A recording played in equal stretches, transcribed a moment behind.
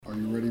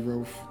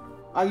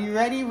Are you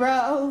ready,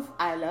 Rove?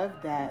 I love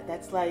that.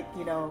 That's like,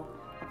 a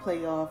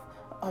play off.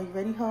 Are you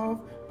ready, Hove?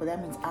 But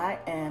that means I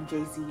am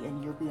Jay-Z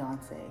and you're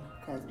Beyonce.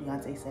 Because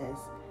Beyonce says,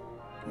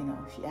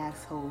 she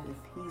asks Hove if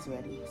he's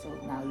ready. So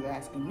now you're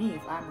asking me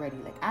if I'm ready,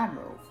 like I'm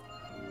Rove.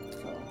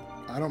 So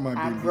I don't mind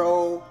being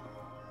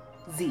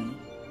Rovie.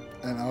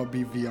 And I'll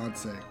be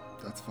Beyonce.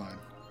 That's fine.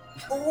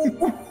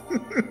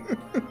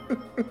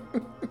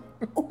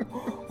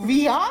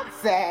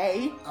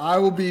 Beyonce? I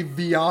will be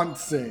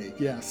Beyonce,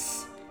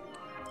 yes.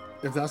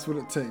 If that's what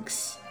it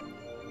takes.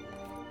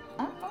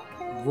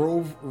 Okay.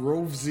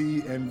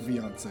 Rovie and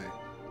Beyonce.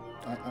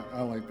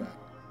 I like that.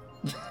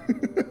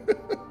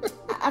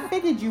 I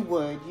figured you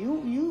would. You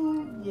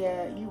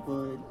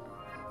would.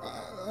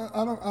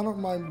 I don't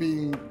mind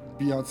being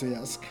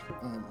Beyonce-esque.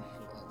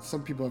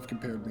 Some people have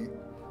compared me.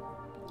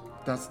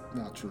 That's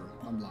not true.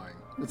 I'm lying.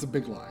 It's a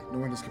big lie. No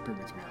one has compared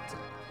me to Beyonce.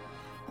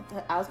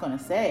 I was going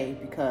to say,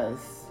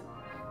 because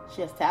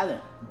she has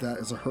talent. That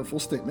is a hurtful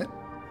statement.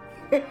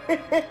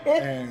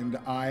 And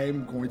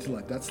I'm going to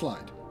let that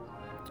slide.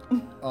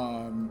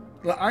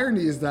 The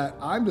irony is that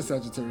I'm the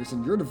Sagittarius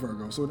and you're the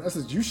Virgo. So in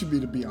essence, you should be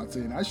the Beyonce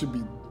and I should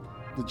be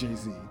the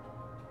Jay-Z.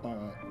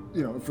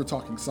 If we're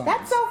talking signs.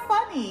 That's so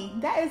funny.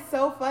 That is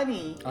so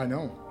funny. I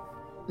know.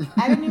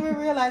 I didn't even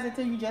realize it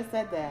until you just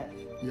said that.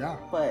 Yeah.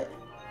 But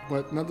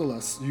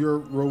nonetheless, you're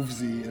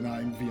Rovie and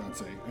I'm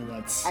Beyonce, and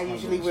that's. I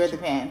usually wear the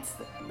pants.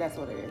 That's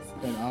what it is.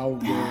 And I'll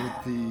wear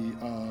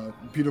the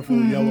beautiful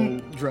yellow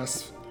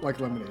dress like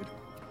lemonade,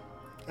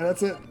 and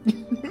that's it.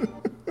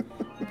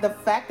 The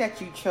fact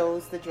that you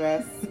chose the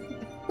dress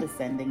is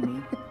sending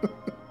me,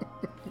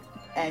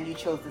 and you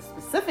chose the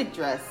specific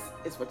dress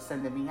is what's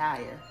sending me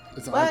higher.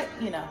 It's an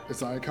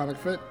iconic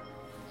fit.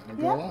 I'm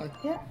not gonna lie.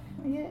 Yeah.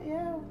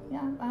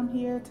 I'm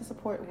here to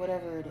support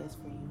whatever it is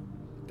for you.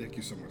 Thank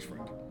you so much,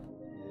 friend.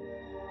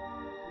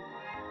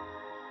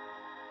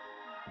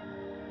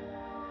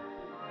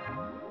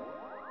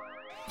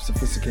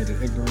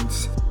 Sophisticated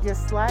ignorance.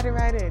 Just slide it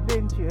right in,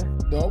 didn't you?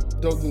 Nope,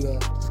 don't do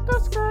that.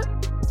 Skirt.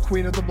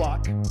 Queen of the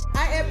block.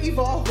 I am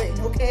evolving,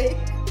 okay?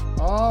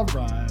 All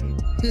right,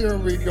 here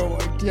we go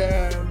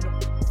again.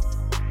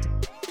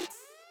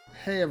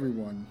 Hey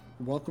everyone,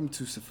 welcome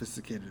to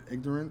Sophisticated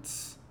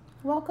Ignorance.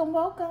 Welcome.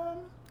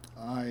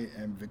 I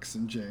am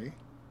Vixon J.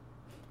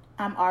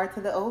 I'm R to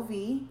the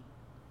OV.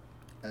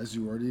 As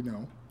you already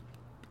know.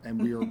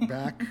 And we are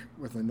back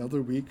with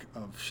another week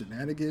of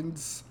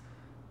shenanigans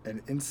and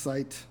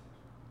insight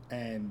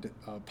and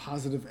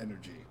positive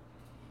energy.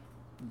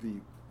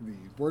 The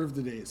word of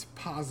the day is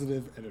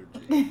positive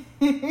energy.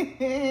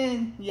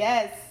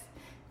 Yes.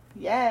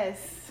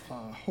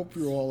 Hope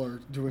you all are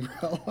doing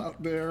well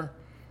out there.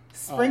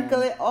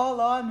 Sprinkle it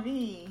all on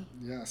me.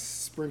 Yes,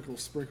 sprinkle.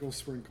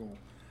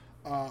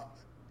 How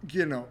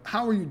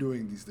are you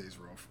doing these days,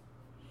 Rolf?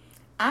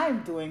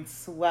 I'm doing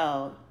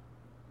swell.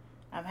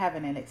 I'm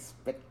having a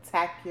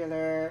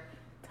spectacular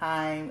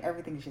time.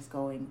 Everything's just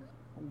going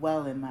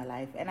well in my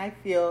life, and I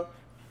feel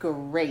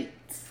great.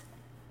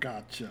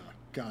 Gotcha.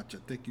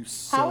 Thank you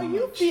so much. How are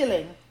you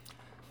feeling?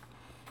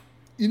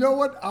 You know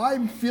what?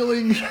 I'm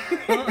feeling...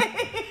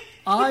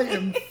 I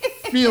am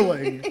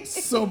feeling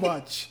so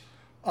much.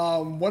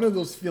 One of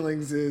those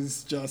feelings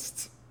is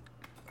just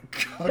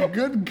a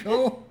good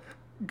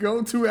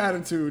go-to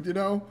attitude,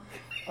 That's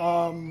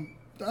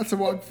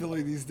what I'm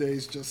feeling these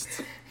days.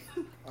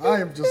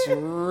 I am just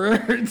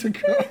ready to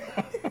go.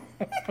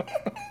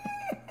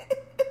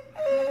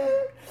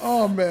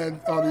 Oh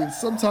man,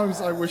 sometimes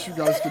I wish you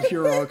guys could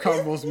hear our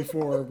combos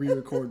before we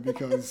record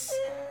because,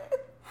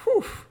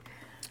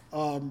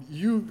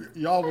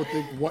 y'all would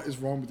think, what is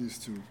wrong with these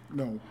two?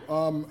 No,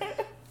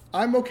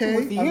 I'm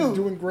okay. I'm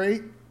doing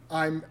great.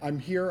 I'm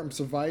here. I'm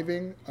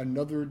surviving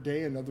another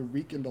day, another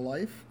week into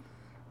life,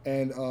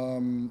 and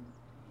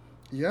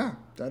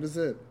that is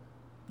it.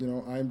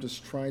 I'm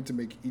just trying to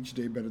make each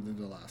day better than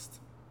the last.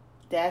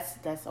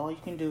 That's all you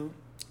can do.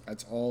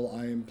 That's all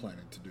I am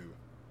planning to do.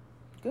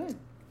 Good.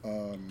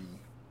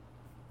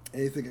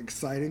 Anything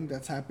exciting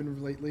that's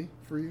happened lately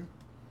for you?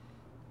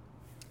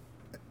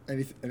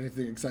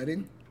 Anything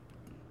exciting?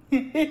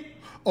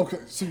 Okay,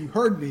 so you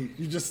heard me.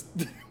 You just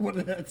want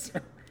an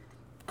answer.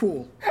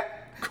 Cool.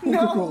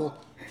 Cool.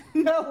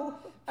 No,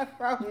 I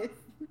promise.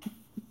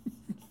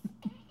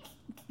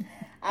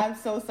 I'm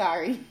so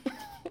sorry.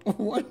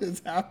 What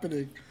is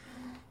happening?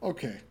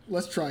 Okay,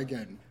 let's try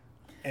again.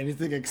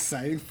 Anything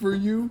exciting for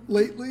you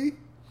lately?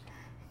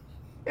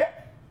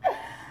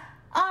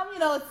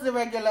 It's the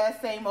regular,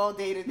 same old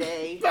day to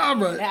day. All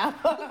right.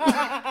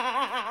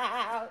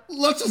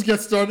 Let's just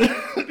get started.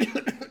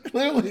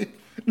 Clearly,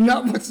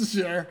 not much to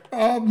share.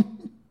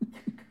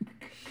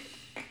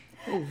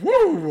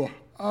 Woo!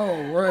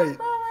 All right.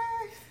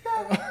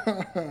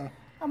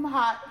 I'm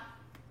hot.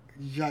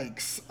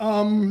 Yikes.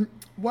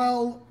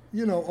 Well,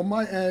 on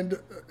my end,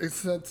 a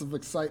sense of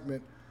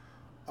excitement.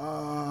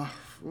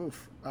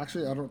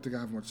 Actually, I don't think I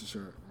have much to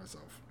share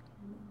myself.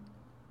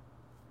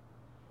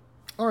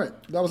 All right,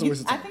 that was a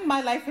waste of time. I think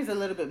my life is a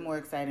little bit more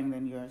exciting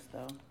than yours,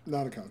 though.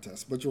 Not a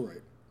contest, but you're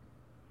right.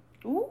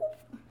 Ooh.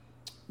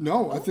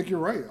 No, I think you're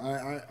right.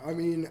 I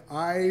mean,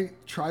 I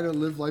try to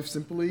live life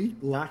simply,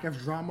 lack of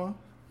drama,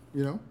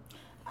 you know?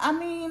 I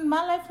mean,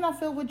 my life's not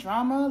filled with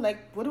drama.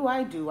 Like, what do?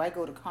 I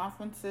go to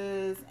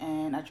conferences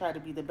and I try to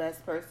be the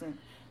best person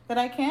that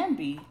I can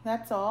be.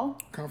 That's all.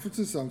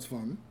 Conferences sounds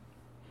fun.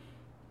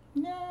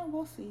 Yeah,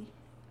 we'll see.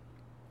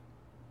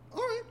 All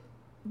right.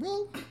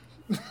 Well,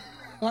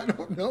 I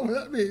don't know what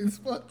that means,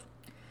 but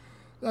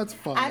that's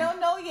fine. I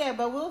don't know yet,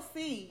 but we'll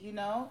see.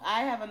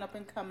 I have an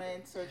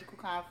up-and-coming surgical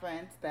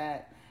conference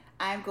that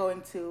I'm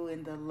going to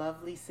in the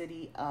lovely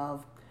city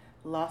of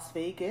Las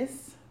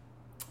Vegas.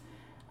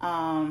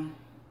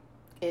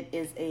 It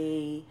is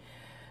a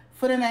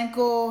foot and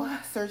ankle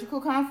surgical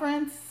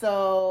conference,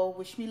 so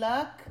wish me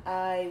luck.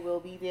 I will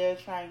be there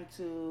trying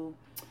to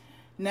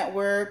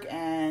network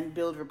and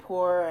build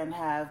rapport and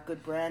have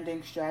good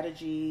branding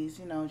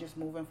strategies, just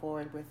moving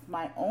forward with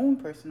my own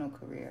personal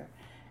career.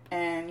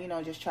 And,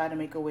 just try to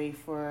make a way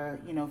for,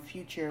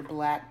 future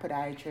Black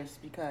podiatrists,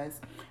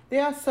 because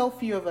there are so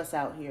few of us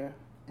out here.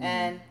 Mm-hmm.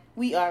 And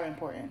we are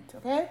important,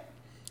 okay?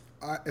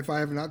 If I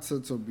have not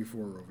said so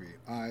before, Rovie,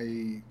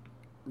 I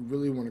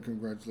really want to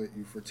congratulate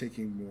you for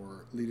taking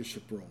more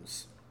leadership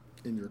roles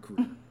in your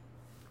career.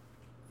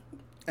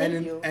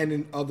 and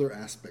in other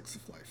aspects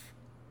of life.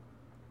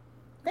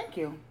 Thank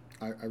you.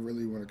 I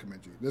really want to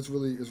commend you. It's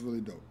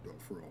really dope,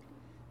 for real.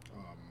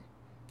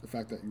 The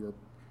fact that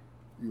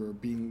you're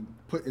being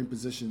put in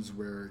positions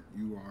where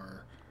you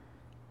are,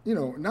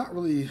 not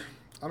really,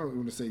 I don't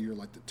want to say you're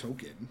like the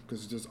token,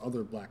 because there's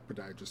other Black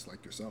podiatrists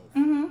like yourself.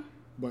 Mm-hmm.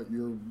 But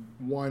you're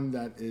one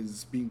that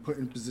is being put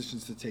in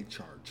positions to take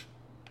charge.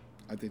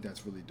 I think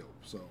that's really dope.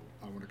 So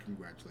I want to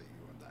congratulate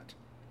you on that.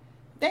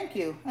 Thank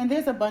you. And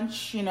there's a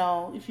bunch,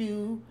 if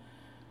you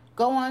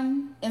go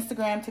on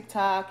Instagram,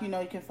 TikTok, you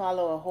can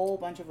follow a whole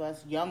bunch of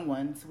us young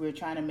ones. We're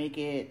trying to make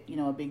it,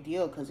 a big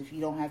deal, because if you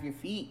don't have your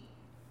feet,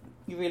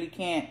 you really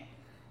can't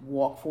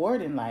walk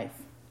forward in life.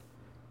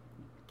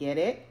 Get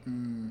it?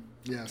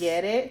 Yes.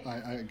 Get it?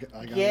 I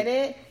got Get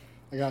it?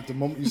 I got it the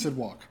moment you said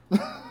walk.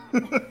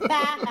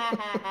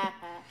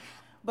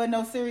 But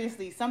no,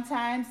 seriously,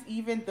 sometimes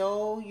even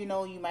though, you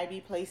might be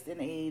placed in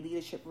a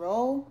leadership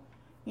role,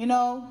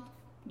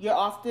 you're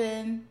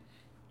often,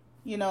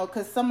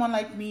 because someone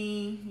like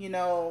me,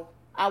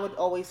 I would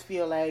always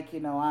feel like,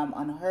 I'm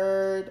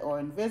unheard or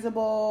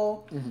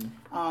invisible.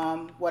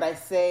 Mm-hmm. What I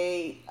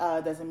say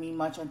doesn't mean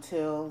much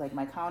until, like,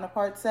 my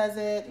counterpart says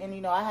it.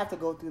 And, I have to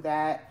go through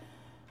that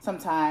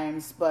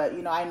sometimes. But,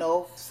 I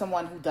know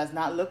someone who does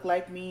not look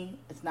like me,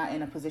 is not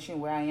in a position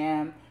where I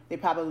am, they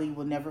probably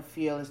will never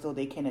feel as though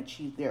they can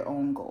achieve their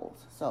own goals.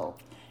 So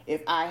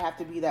if I have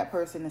to be that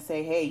person to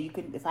say, hey,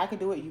 if I can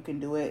do it, you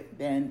can do it,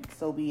 then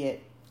so be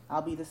it.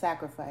 I'll be the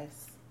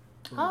sacrifice.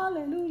 Right.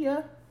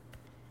 Hallelujah.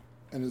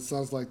 And it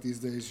sounds like these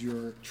days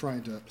you're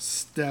trying to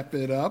step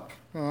it up.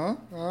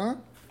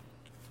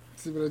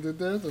 See what I did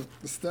there? The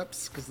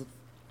steps?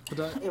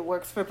 It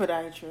works for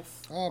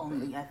podiatrists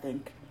only, I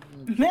think.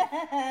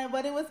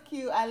 But it was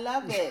cute. I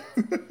love it.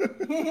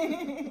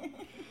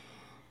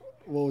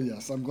 Well,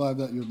 yes, I'm glad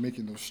that you're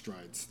making those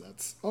strides.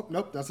 That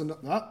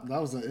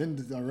was an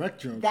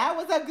indirect joke. That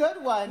was a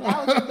good one.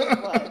 That was a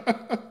good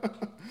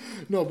one.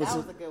 No, but that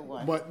was a good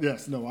one. But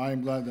yes, no, I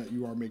am glad that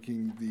you are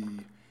making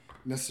the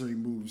necessary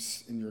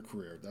moves in your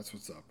career. That's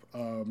what's up.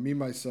 Me,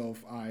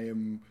 myself, I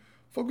am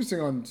focusing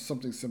on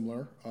something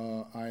similar.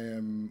 I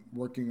am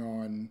working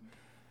on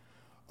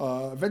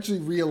eventually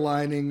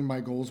realigning my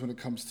goals when it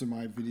comes to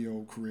my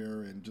video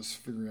career and just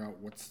figuring out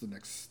what's the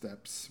next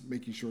steps,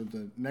 making sure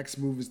the next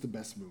move is the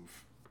best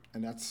move.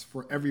 And that's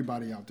for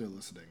everybody out there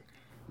listening.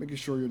 Making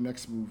sure your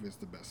next move is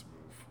the best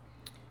move.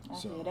 I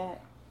hear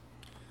that.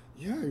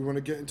 Yeah, you want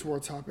to get into our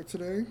topic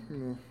today?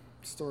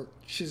 Start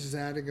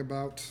chit-chatting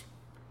about,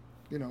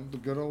 the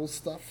good old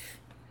stuff.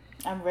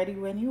 I'm ready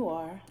when you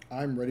are.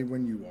 I'm ready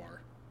when you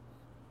are.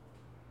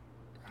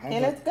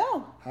 Let's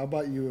go. How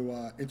about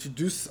you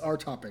introduce our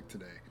topic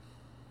today?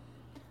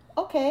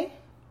 Okay.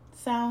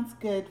 Sounds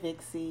good,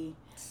 Vixie.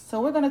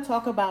 So we're going to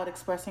talk about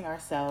expressing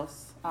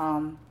ourselves.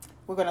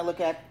 We're going to look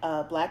at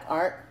Black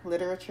art,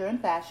 literature,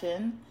 and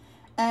fashion,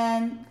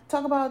 and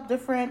talk about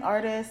different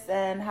artists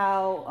and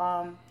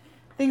how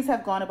things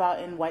have gone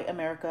about in white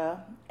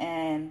America,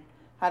 and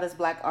how does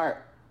Black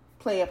art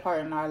play a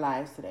part in our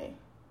lives today.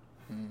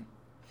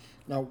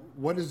 Now,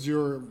 what is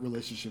your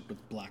relationship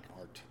with Black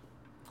art?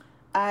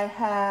 I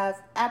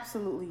have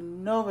absolutely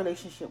no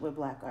relationship with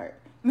Black art.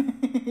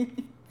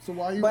 So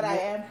why are you? But I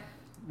am.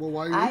 Well,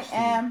 why are you interested?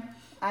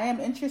 I am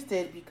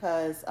interested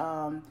because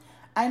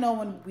I know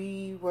when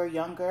we were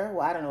younger.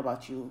 Well, I don't know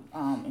about you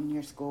in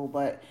your school,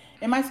 but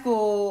in my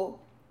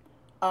school,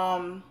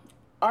 art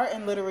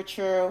and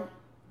literature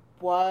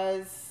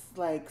was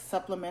like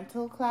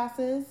supplemental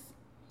classes.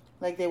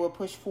 Like they would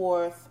push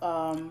forth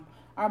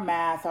our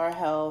math, our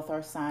health,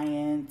 our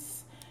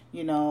science,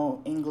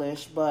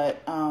 English,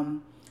 but.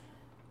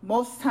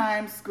 Most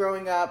times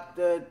growing up,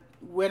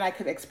 when I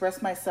could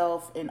express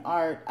myself in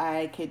art,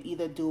 I could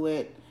either do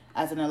it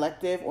as an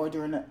elective or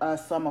during a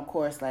summer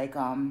course, like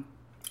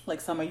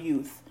summer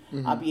youth.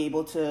 be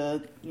able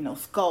to,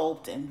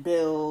 sculpt and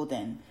build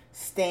and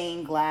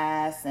stain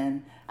glass.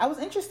 And I was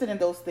interested in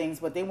those things,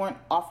 but they weren't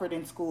offered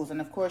in schools. And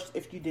of course,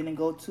 if you didn't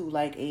go to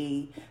like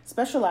a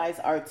specialized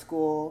art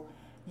school,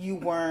 you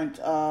weren't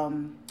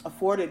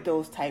afforded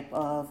those type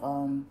of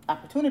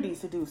opportunities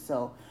to do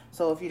so.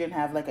 So if you didn't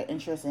have like an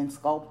interest in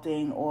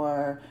sculpting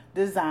or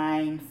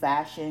design,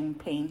 fashion,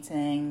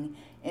 painting,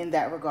 in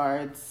that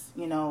regards,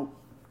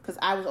 because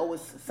I was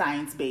always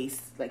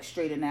science-based, like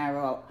straight and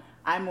narrow.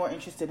 I'm more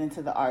interested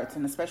into the arts,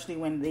 and especially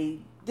when they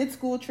did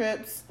school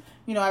trips,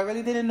 I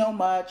really didn't know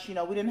much. We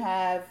didn't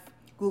have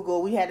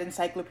Google. We had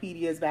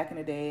encyclopedias back in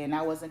the day, and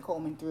I wasn't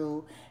combing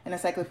through an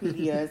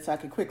encyclopedia so I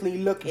could quickly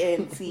look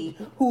and see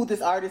who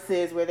this artist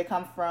is, where they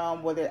come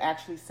from, what they're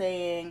actually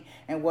saying,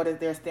 and what is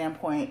their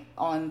standpoint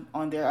on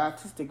their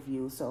artistic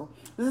view. So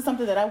this is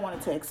something that I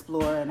wanted to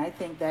explore, and I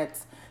think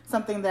that's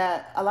something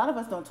that a lot of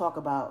us don't talk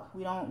about.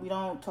 We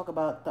don't talk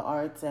about the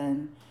arts,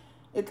 and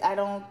I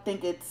don't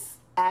think it's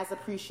as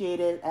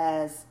appreciated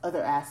as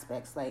other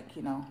aspects like,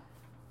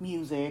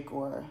 music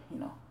or,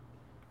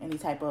 any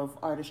type of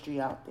artistry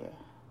out there.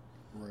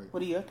 Right.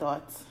 What are your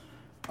thoughts?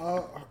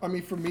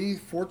 For me,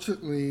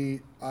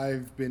 fortunately,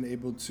 I've been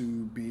able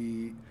to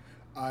be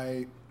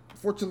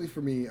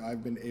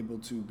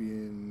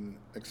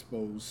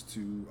exposed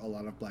to a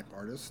lot of Black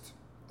artists,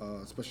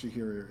 especially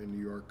here in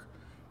New York.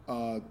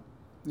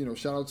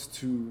 Shout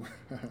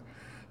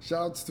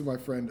outs to my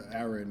friend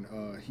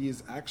Aaron. He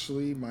is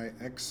actually my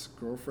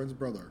ex-girlfriend's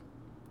brother,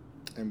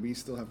 and we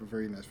still have a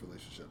very nice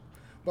relationship.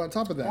 But on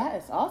top of that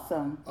is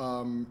awesome.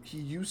 He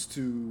used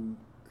to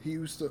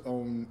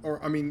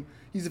own,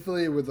 he's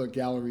affiliated with a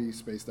gallery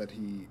space that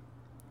he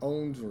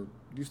owns or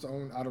used to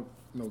own. I don't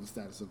know the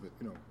status of it.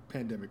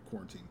 Pandemic,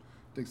 quarantine,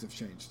 things have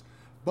changed.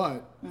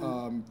 But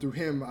through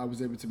him, I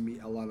was able to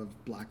meet a lot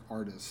of Black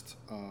artists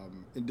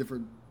in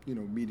different,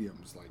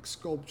 mediums like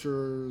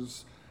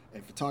sculptures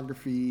and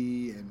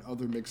photography and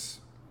other mixed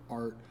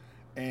art.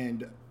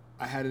 And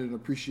I had an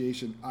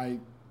appreciation. I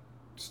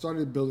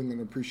started building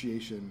an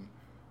appreciation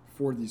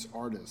for these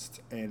artists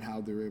and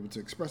how they were able to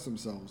express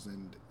themselves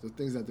and the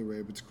things that they were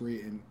able to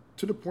create, and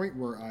to the point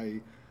where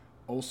I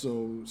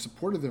also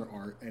supported their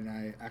art, and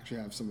I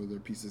actually have some of their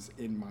pieces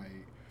in my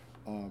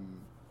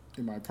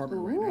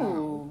apartment right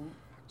now.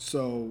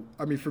 So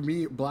for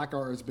me, Black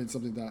art has been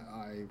something that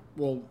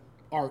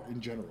art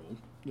in general,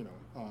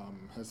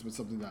 has been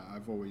something that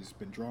I've always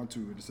been drawn to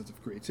in a sense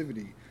of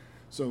creativity.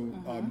 So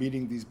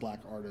meeting these Black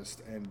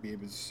artists and be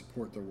able to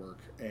support their work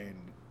and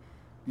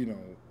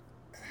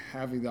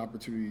having the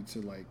opportunity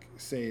to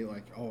say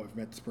oh, I've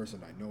met this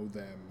person, I know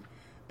them,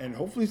 and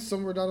hopefully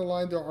somewhere down the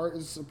line their art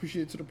is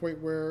appreciated to the point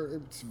where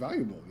it's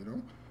valuable.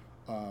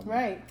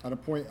 Right. At a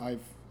point,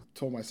 I've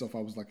told myself I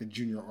was like a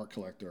junior art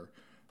collector,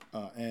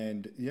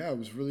 and it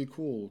was really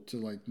cool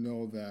to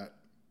know that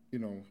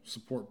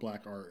support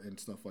Black art and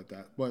stuff like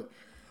that. But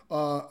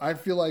I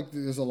feel like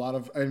there's a lot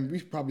of, and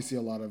we probably see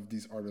a lot of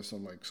these artists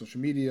on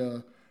social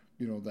media,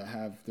 that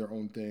have their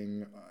own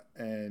thing,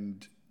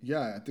 and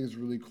I think it's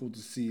really cool to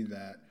see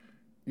that,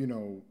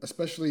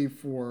 especially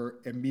for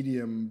a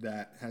medium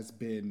that has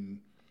been,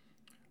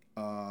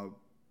 I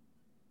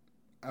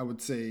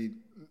would say,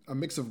 a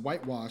mix of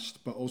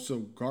whitewashed but also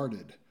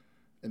guarded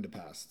in the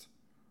past.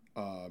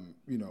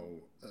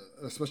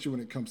 Especially when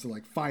it comes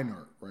to fine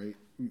art, right?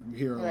 We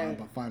hear a lot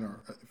about fine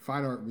art.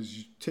 Fine art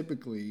was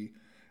typically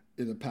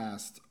in the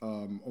past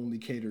only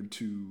catered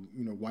to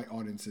white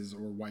audiences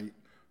or white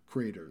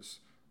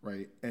creators.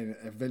 Right, and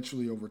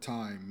eventually over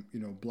time,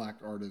 Black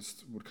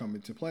artists would come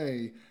into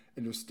play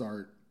and just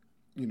start,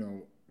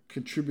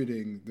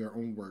 contributing their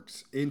own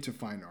works into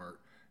fine art,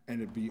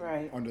 and it'd be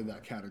under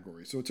that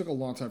category. So it took a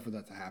long time for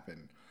that to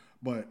happen,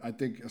 but I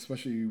think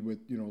especially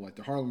with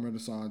the Harlem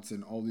Renaissance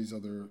and all these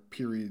other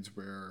periods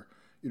where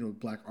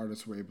Black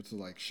artists were able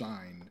to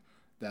shine,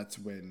 that's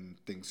when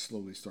things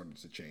slowly started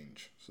to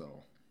change.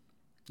 So,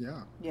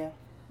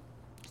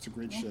 it's a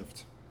great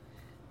shift.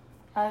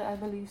 I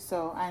believe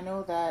so. I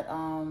know that,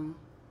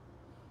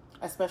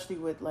 especially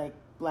with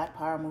Black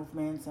Power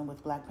movements and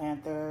with Black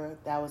Panther,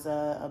 that was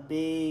a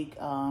big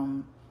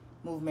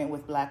movement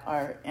with Black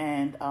art,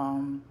 and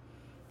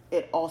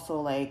it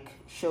also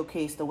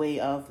showcased the way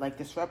of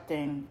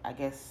disrupting, I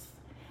guess,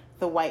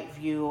 the white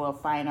view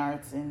of fine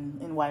arts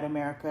in white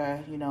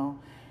America.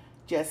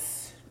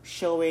 Just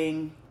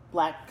showing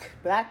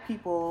black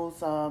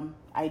people's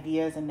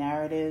ideas and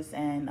narratives,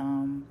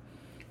 and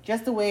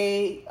just the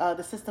way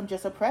the system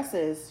just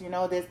oppresses.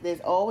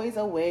 There's always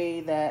a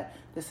way that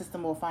the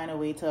system will find a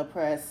way to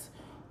oppress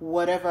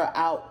whatever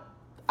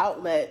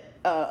outlet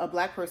a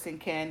Black person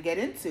can get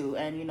into.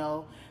 And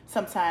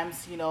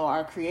sometimes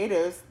our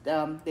creators,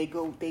 they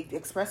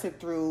express it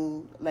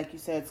through, like you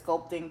said,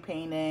 sculpting,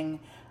 painting,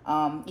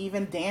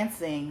 even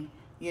dancing,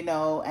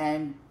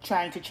 and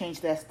trying to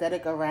change the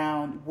aesthetic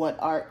around what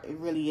art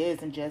really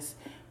is, and just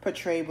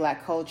portray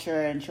Black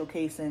culture and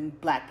showcasing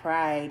Black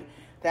pride.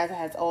 That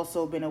has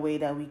also been a way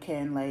that we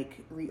can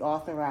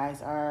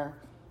reauthorize our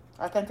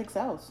authentic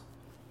selves.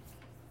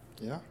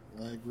 Yeah,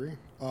 I agree.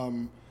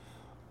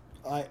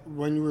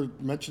 When you were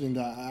mentioning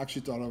that, I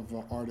actually thought of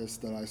an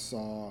artist that I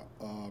saw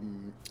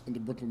in the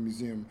Brooklyn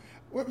Museum.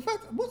 Well, in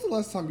fact, when's the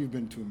last time you've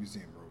been to a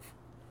museum, Rove?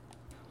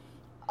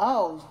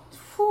 Oh,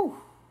 whew.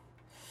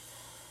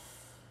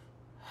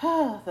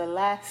 The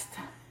last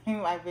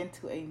time I've been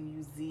to a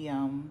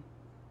museum,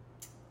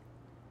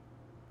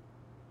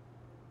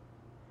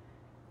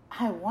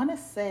 I want to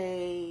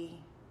say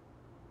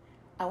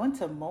I went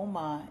to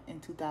MoMA in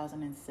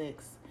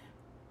 2006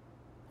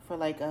 for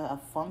like a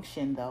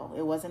function, though.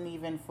 It wasn't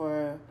even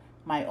for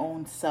my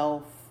own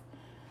self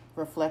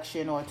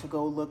reflection or to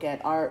go look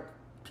at art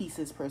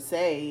pieces per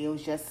se. It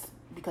was just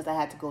because I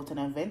had to go to an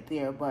event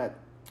there. But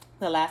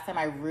the last time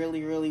I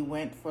really, really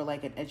went for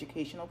like an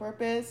educational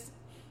purpose,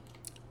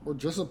 or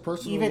just a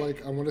personal,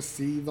 like, I want to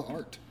see the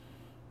art.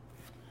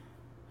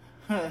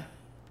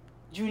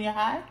 Junior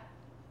high?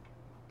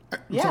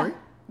 I'm sorry?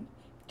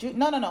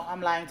 No,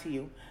 I'm lying to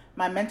you.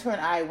 My mentor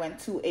and I went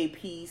to a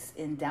piece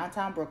in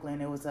downtown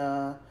Brooklyn. It was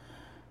a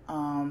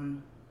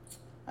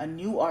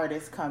new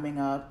artist coming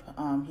up.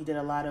 He did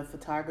a lot of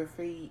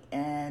photography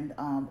and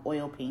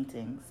oil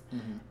paintings.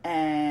 Mm-hmm.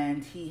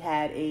 And he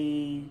had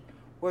a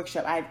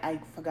workshop. I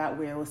forgot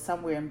where. It was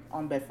somewhere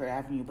on Bedford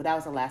Avenue, but that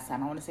was the last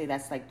time. I want to say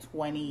that's like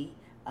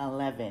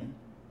 2011.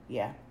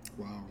 Yeah.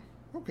 Wow.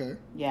 Okay.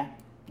 Yeah.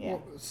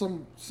 Well,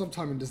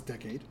 sometime in this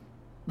decade.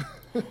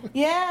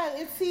 Yeah,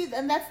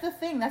 and that's the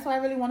thing. That's why I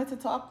really wanted to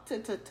talk to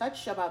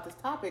touch about this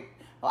topic.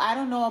 Well, I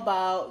don't know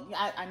about.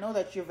 I know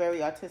that you're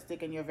very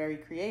artistic and you're very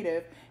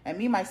creative, and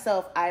me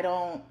myself, I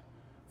don't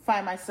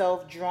find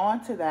myself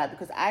drawn to that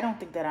because I don't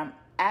think that I'm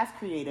as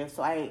creative.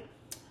 So I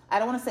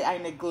don't want to say I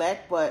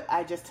neglect, but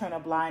I just turn a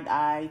blind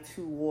eye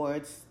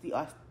towards the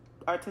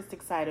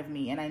artistic side of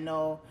me, and I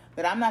know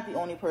that I'm not the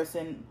only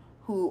person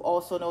who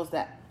also knows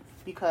that,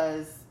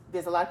 because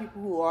there's a lot of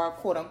people who are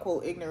quote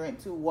unquote ignorant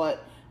to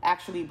what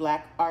actually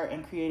Black art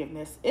and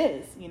creativeness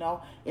is. You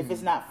know, if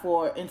it's not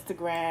for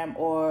Instagram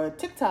or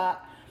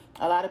TikTok,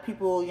 a lot of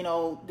people, you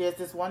know, there's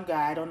this one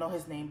guy, I don't know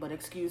his name, but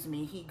excuse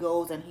me, he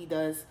goes and he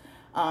does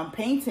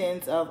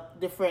paintings of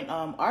different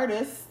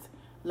artists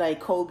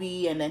like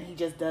Kobe, and then he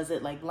just does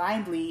it like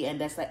blindly,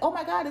 and that's like, oh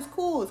my God, it's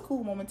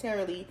cool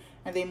momentarily,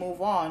 and they move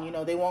on. You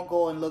know, they won't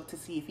go and look to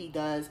see if he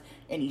does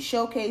any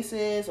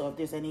showcases or if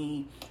there's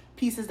any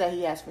pieces that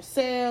he has for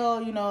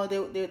sale. You know,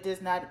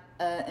 there's not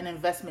an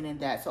investment in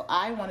that. So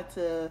I wanted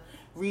to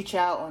reach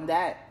out on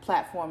that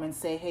platform and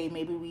say, hey,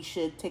 maybe we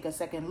should take a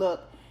second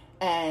look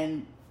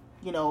and,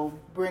 you know,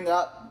 bring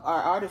up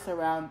our artists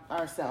around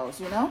ourselves,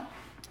 you know?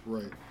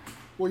 Right.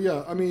 Well,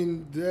 yeah, I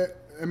mean,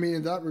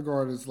 in that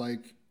regard, it's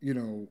like, you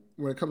know,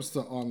 when it comes to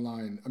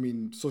online, I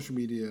mean, social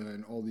media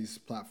and all these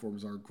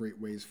platforms are great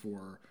ways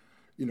for,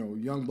 you know,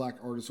 young Black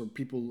artists or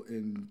people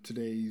in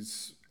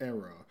today's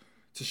era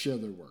to share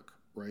their work,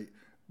 right?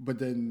 But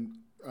then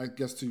I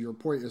guess to your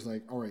point is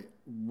like, all right,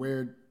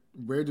 where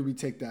do we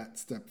take that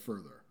step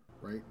further,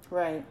 right?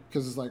 Right.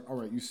 Because it's like, all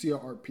right, you see an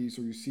art piece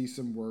or you see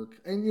some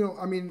work, and, you know,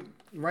 I mean,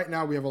 right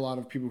now we have a lot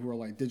of people who are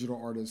like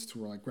digital artists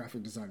who are like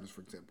graphic designers,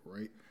 for example,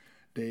 right?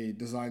 They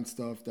design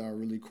stuff that are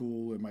really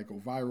cool. It might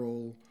go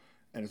viral.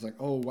 And it's like,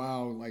 oh,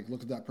 wow, like,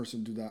 look at that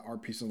person do that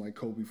art piece on, like,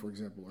 Kobe, for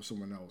example, or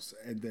someone else.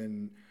 And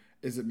then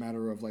is it a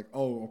matter of, like,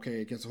 oh, okay,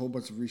 it gets a whole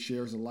bunch of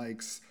reshares and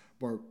likes,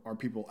 but are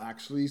people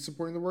actually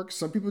supporting the work?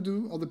 Some people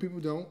do. Other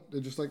people don't.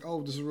 They're just like,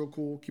 oh, this is real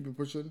cool. Keep it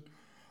pushing.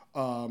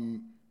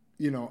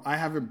 You know, I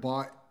haven't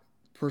bought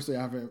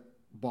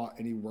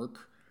any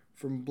work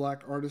from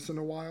Black artists in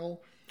a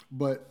while.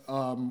 But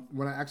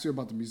when I asked you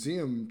about the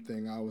museum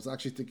thing, I was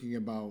actually thinking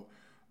about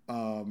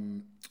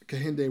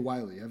Kehinde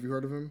Wiley. Have you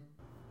heard of him?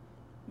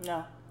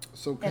 No.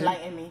 So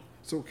enlighten me.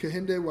 So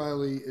Kehinde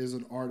Wiley is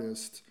an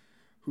artist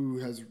who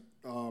has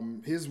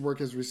his work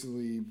has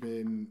recently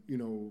been, you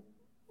know,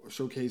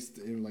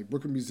 showcased in like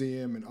Brooklyn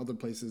Museum and other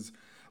places.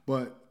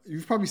 But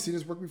you've probably seen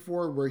his work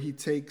before, where he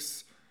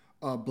takes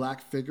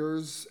Black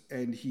figures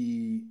and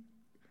he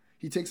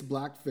takes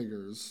Black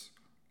figures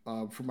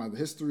from either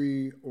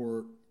history,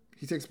 or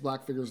he takes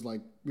Black figures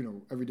like, you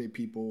know, everyday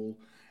people,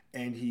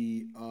 and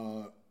he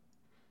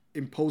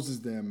imposes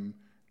them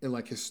in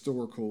like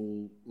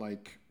historical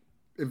like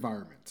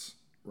environments,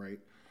 right?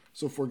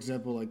 So for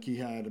example, like he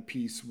had a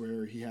piece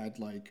where he had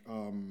like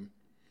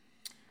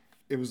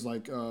it was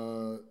like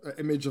an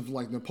image of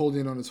like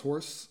Napoleon on his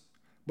horse,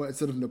 but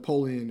instead of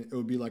Napoleon, it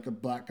would be like a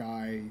Black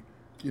guy,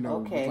 you know,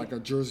 with like a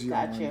jersey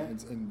on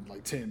and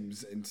like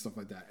Tim's and stuff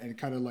like that, and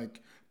kind of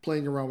like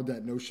playing around with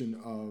that notion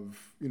of,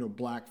 you know,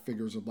 Black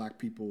figures or Black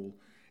people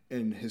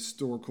in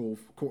historical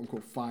quote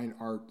unquote fine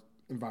art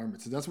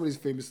environments. So that's what he's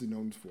famously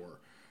known for.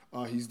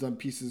 He's done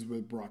pieces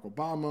with Barack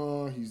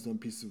Obama. He's done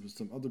pieces with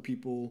some other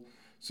people.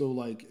 So,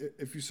 like,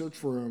 if you search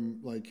for him,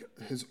 like,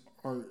 his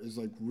art is,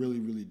 like, really,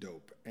 really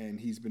dope. And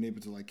he's been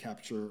able to, like,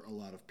 capture a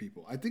lot of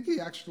people. I think he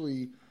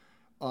actually,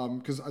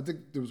 because I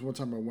think there was one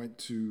time I went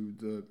to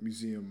the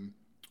museum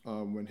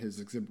when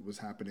his exhibit was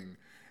happening.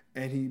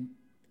 And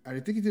I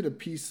think he did a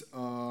piece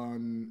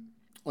on,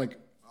 like,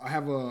 I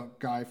have a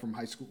guy from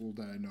high school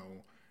that I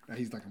know.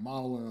 He's, like, a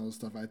model and all this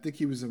stuff. I think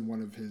he was in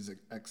one of his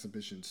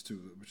exhibitions,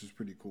 too, which is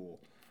pretty cool.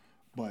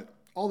 But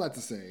all that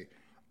to say,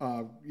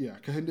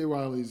 Kehinde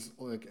Wiley's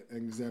like an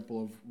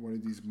example of one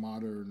of these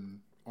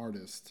modern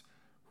artists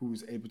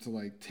who's able to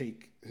like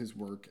take his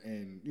work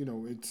and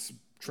it's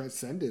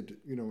transcended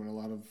in a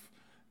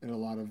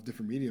lot of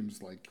different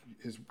mediums. Like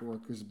his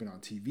work has been on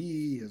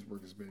TV, his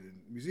work has been in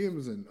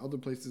museums and other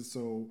places.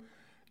 So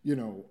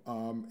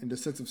in the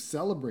sense of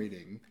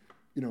celebrating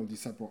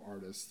these type of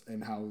artists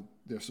and how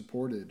they're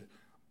supported,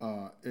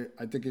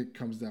 I think it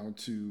comes down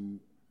to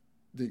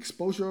the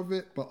exposure of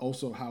it, but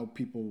also how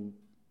people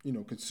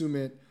consume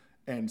it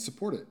and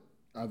support it,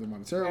 either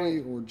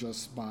monetarily or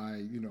just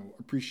by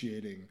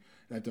appreciating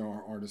that there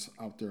are artists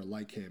out there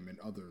like him and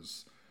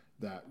others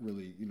that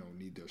really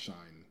need their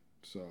shine.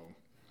 So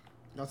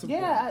that's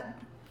important.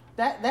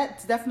 Yeah,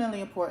 that's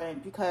definitely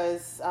important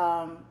because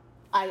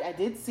I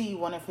did see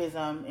one of his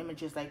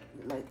images like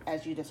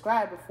as you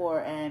described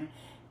before, and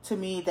to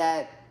me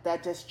that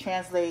just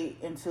translate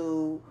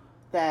into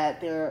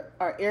that there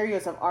are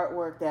areas of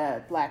artwork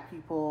that Black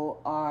people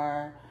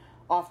are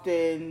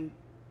often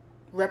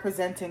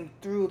representing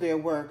through their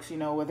works,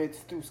 whether it's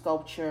through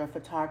sculpture,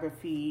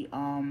 photography,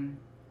 and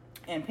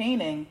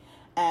painting.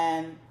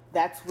 And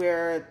that's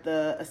where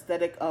the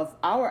aesthetic of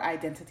our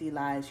identity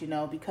lies,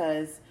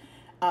 because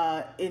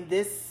in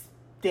this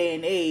day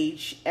and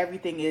age,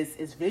 everything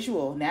is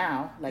visual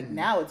now. Like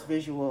now it's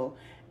visual.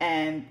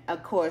 And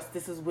of course,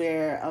 this is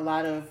where a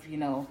lot of,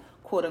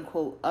 quote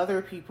unquote,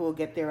 other people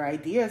get their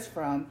ideas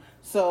from.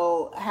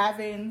 So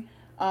having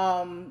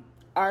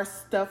our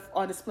stuff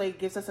on display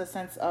gives us a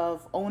sense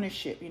of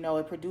ownership.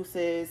 It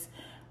produces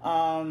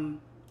a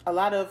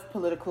lot of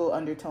political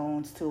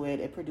undertones to it.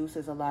 It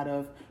produces a lot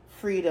of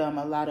freedom,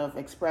 a lot of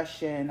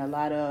expression, a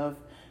lot of,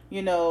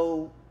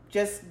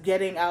 just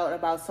getting out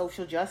about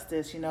social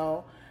justice.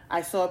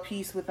 I saw a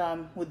piece with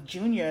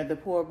Junior, the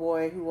poor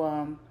boy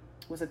who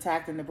was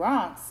attacked in the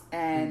Bronx,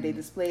 and they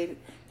displayed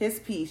his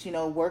piece,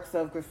 works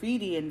of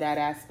graffiti in that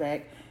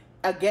aspect.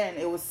 Again,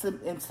 it was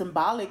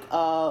symbolic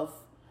of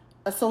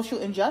a social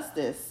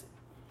injustice.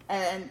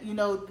 And,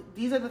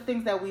 these are the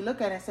things that we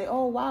look at and say,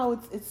 oh, wow,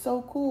 it's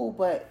so cool.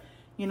 But,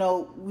 we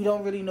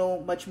don't really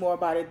know much more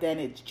about it than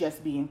it's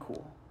just being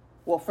cool.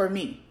 Well, for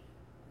me,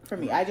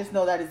 I just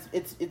know that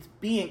it's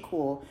being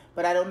cool,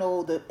 but I don't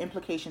know the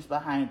implications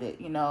behind it.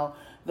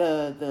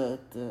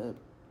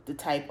 The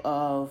type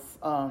of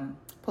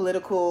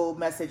political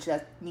message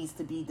that needs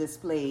to be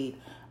displayed.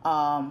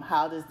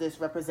 How does this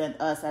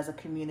represent us as a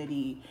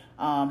community?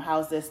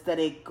 How's the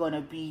aesthetic going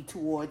to be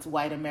towards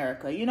white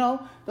America?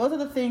 Those are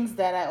the things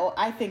that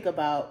I think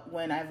about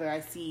whenever I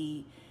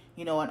see,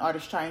 an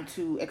artist trying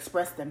to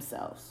express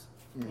themselves,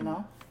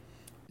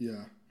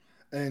 Yeah.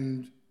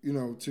 And,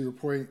 to your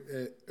point,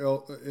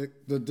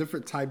 the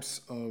different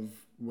types of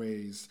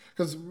ways,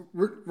 because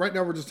right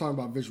now we're just talking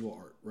about visual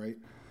art, right?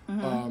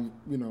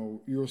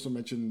 You also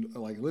mentioned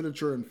like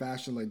literature and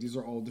fashion, like these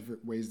are all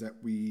different ways that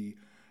we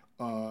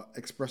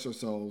express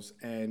ourselves.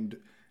 And,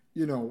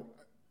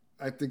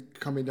 I think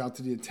coming down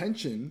to the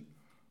intention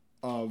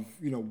of,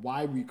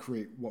 why we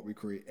create what we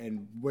create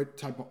and what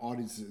type of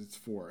audience it's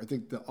for. I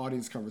think the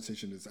audience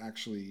conversation is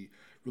actually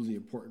really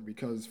important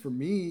because for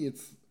me,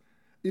 it's,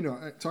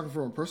 talking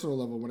from a personal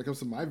level, when it comes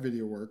to my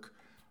video work,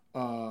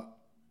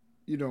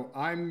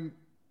 I'm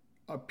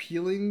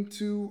appealing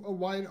to a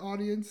wide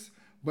audience,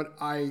 but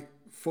I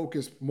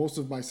focus, most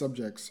of my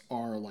subjects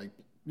are like,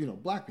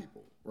 Black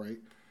people, right?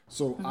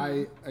 So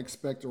I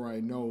expect, or I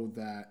know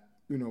that,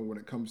 when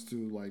it comes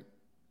to like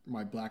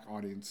my Black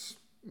audience,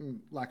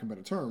 lack of a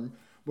better term,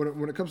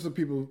 when it comes to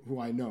people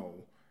who I know,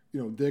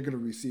 they're going to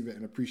receive it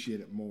and appreciate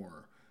it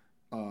more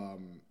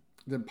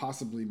than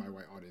possibly my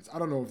white audience. I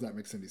don't know if that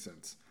makes any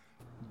sense.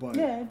 But,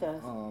 yeah, it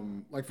does.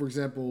 Like, for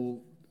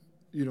example,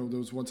 there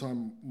was one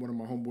time one of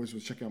my homeboys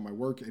was checking out my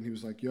work and he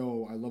was like,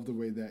 yo, I love the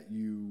way that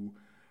you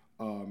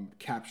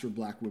capture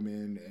Black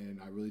women,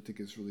 and I really think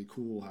it's really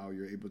cool how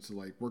you're able to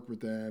like work with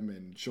them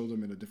and show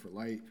them in a different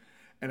light.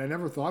 And I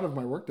never thought of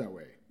my work that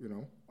way,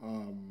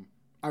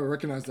 I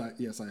recognize that,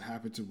 yes, I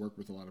happen to work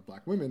with a lot of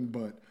Black women,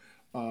 but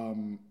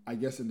I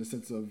guess in the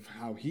sense of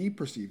how he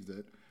perceived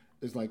it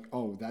is like,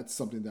 oh, that's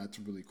something that's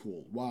really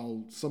cool.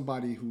 While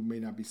somebody who may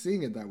not be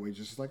seeing it that way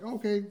just like,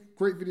 okay,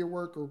 great video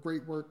work or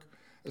great work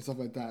and stuff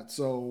like that.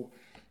 So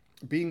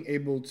being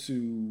able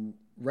to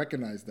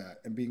recognize that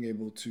and being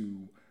able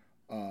to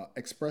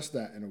express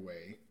that in a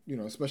way,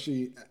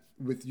 especially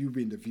with you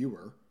being the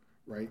viewer,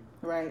 right?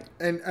 Right.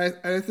 And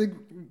I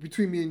think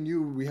between me and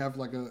you, we have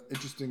like a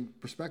interesting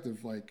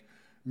perspective, like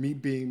me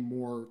being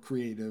more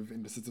creative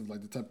in the sense of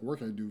like the type of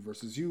work I do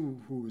versus you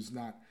who is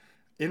not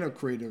in a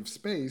creative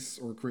space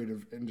or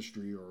creative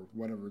industry or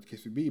whatever the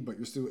case would be, but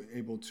you're still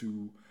able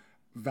to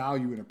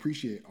value and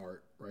appreciate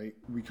art, right?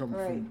 We come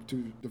from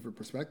two different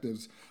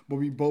perspectives, but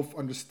we both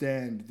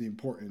understand the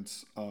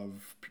importance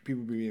of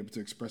people being able to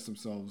express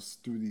themselves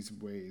through these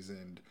ways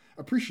and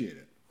appreciate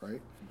it,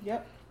 right?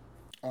 Yep.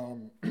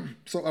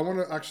 So I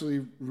want to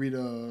actually read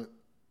a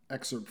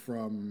excerpt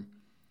from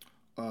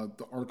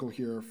the article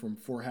here from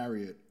For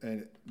Harriet,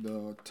 and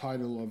the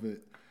title of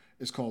it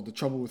is called "The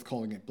Trouble with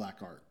Calling It Black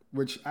Art."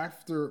 which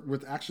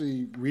with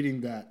actually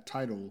reading that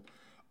title,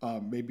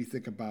 made me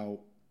think about,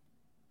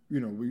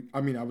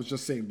 I was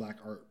just saying black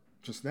art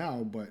just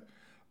now, but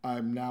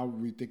I'm now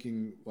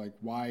rethinking, like,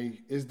 why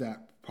is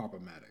that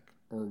problematic,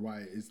 or why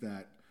is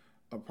that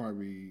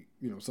probably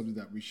something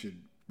that we should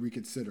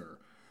reconsider.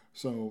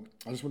 So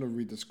I just want to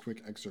read this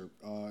quick excerpt.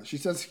 She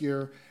says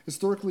here,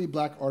 historically,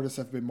 black artists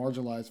have been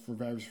marginalized for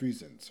various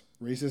reasons: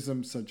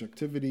 racism,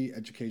 subjectivity,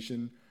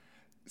 education,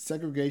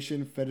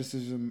 segregation,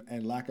 fetishism,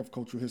 and lack of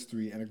cultural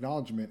history and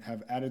acknowledgement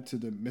have added to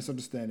the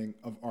misunderstanding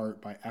of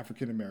art by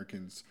African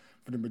Americans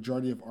for the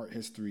majority of art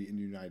history in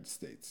the United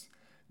States.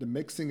 The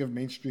mixing of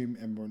mainstream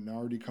and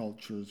minority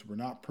cultures were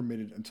not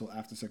permitted until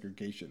after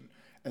segregation,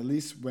 at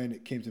least when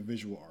it came to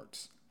visual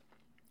arts.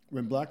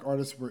 When black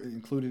artists were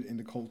included in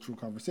the cultural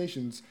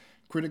conversations,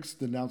 critics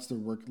denounced their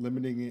work,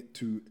 limiting it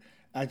to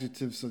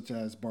adjectives such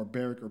as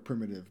barbaric or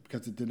primitive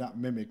because it did not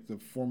mimic the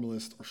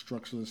formalist or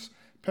structuralist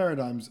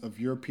paradigms of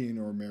European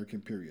or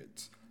American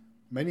periods.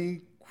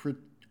 Many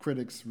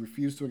critics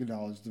refused to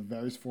acknowledge the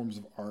various forms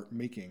of art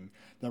making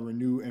that were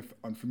new and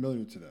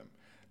unfamiliar to them.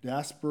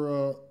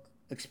 Diaspora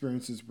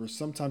experiences were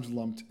sometimes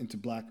lumped into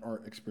black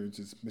art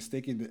experiences,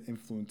 mistaking the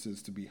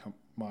influences to be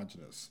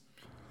homogenous.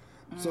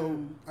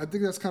 So I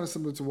think that's kind of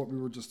similar to what we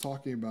were just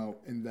talking about,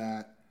 in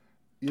that,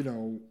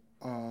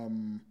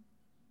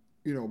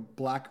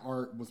 black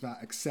art was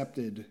not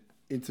accepted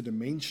into the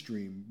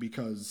mainstream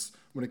because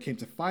when it came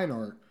to fine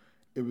art,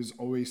 it was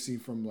always seen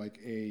from like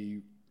a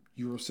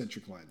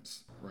Eurocentric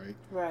lens, right?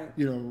 Right.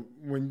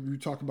 When you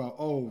talk about,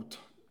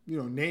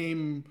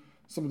 name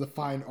some of the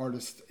fine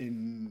artists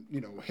in,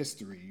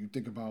 history, you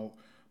think about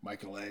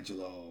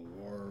Michelangelo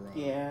or,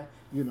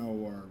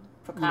 or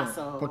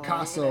Picasso,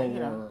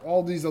 or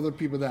all these other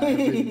people that have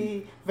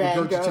been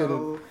Van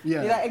Gogh.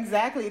 Yeah,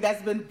 exactly.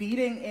 That's been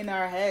beating in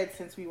our heads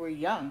since we were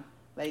young.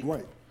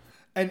 Right.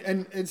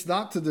 And it's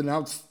not to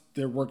denounce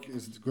their work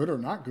is good or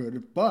not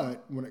good,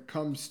 but when it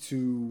comes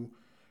to,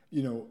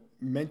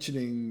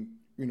 mentioning,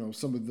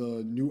 some of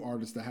the new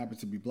artists that happen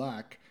to be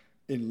black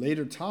in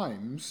later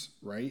times,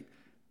 right?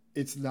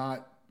 It's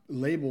not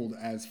labeled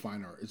as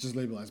fine art. It's just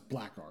labeled as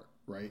black art,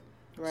 right?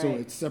 Right. So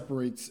it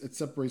separates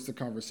the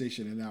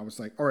conversation, and now it's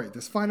like, all right,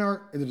 there's fine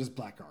art and then there's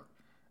black art,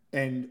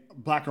 and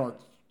black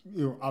art,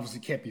 obviously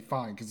can't be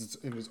fine because it's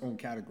in its own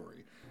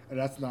category, and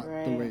that's not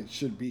the way it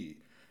should be.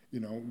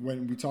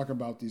 When we talk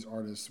about these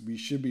artists, we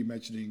should be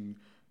mentioning,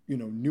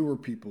 newer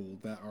people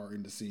that are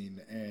in the scene,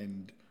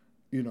 and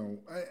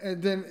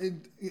and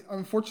then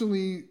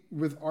unfortunately,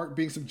 with art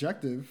being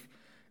subjective,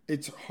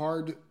 it's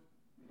hard.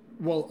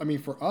 Well, I mean,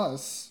 for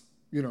us,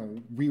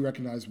 we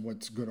recognize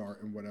what's good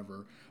art and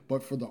whatever,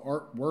 but for the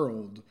art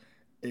world,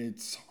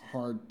 it's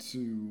hard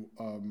to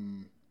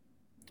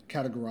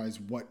categorize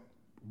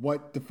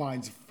what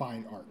defines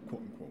fine art,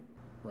 quote unquote,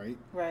 right?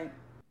 Right.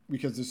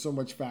 Because there's so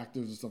much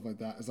factors and stuff like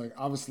that. It's like,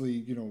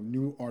 obviously,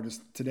 new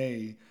artists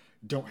today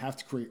don't have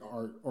to create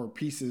art or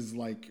pieces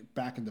like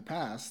back in the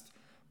past,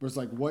 but it's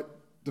like, what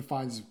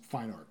defines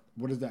fine art?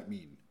 What does that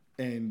mean?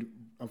 And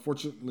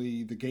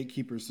unfortunately, the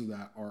gatekeepers to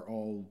that are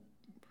all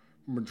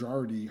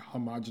majority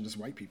homogenous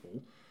white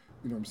people,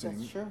 you know what I'm saying?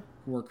 That's true.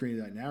 Who are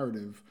creating that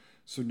narrative.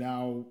 So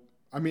now,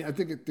 I mean, I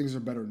think things are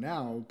better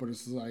now, but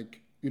it's like,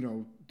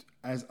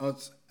 as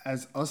us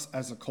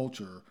as a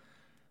culture,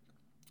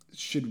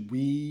 should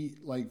we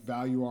like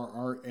value our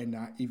art and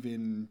not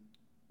even,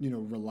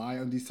 rely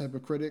on these type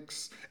of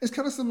critics? It's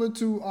kind of similar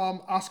to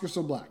Oscar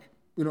So Black,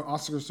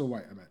 Oscar So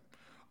White, I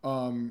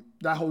meant.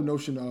 That whole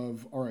notion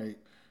of, all right,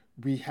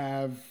 we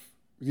have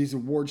these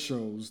award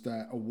shows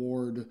that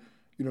award,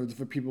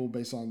 different people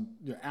based on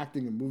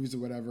acting in movies or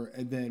whatever,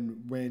 and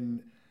then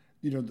when,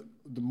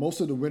 the most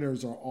of the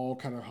winners are all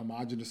kind of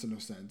homogenous in a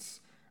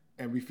sense,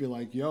 and we feel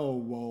like,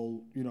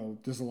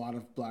 there's a lot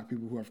of black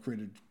people who have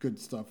created good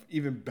stuff,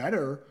 even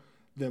better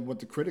than what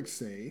the critics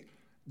say.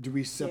 Do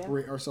we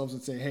separate ourselves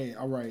and say, hey,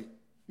 all right,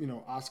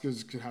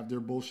 Oscars could have their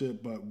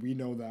bullshit, but we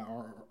know that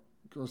our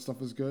stuff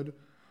is good?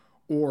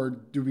 Or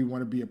do we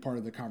want to be a part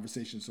of the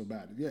conversation so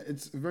bad? Yeah,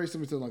 it's very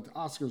similar to like the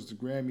Oscars, the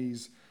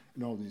Grammys,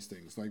 and all these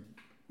things. Like,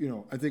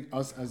 I think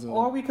us as a...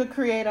 Or we could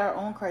create our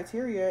own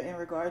criteria in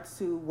regards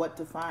to what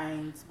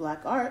defines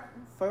black art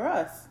for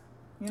us.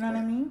 You know what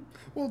I mean?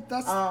 Well,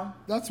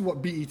 that's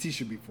what BET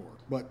should be for.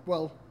 But,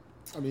 well,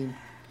 I mean...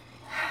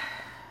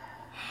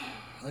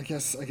 I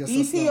guess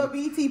BET or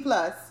BET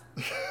Plus?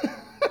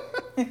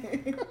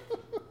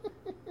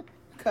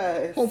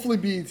 Cause hopefully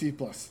BET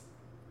Plus.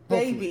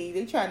 Baby,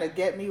 they trying to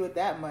get me with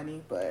that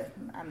money, but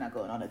I'm not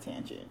going on a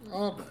tangent.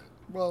 All right.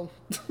 Well...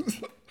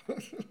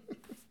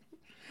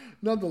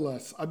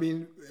 Nonetheless, I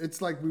mean,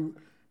 it's like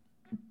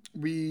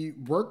we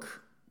work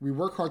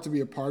hard to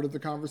be a part of the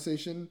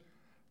conversation,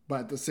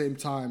 but at the same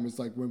time, it's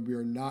like when we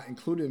are not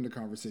included in the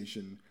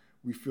conversation,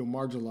 we feel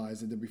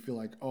marginalized, and then we feel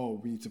like, oh,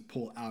 we need to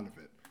pull out of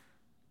it.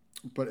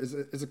 But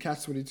it's a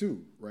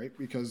catch-22, right?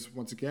 Because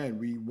once again,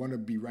 we want to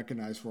be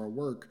recognized for our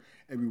work,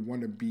 and we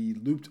want to be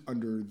looped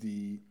under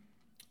the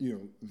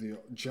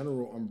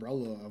general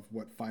umbrella of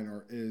what fine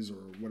art is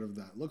or whatever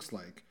that looks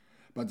like.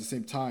 But at the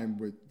same time,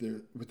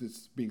 with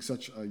this being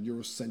such a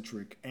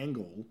Eurocentric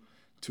angle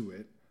to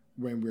it,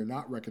 when we're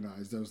not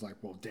recognized, I was like,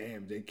 well,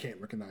 damn, they can't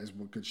recognize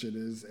what good shit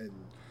is, and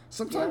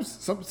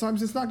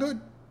sometimes it's not good,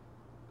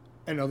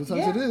 and other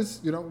times it is.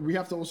 You know, we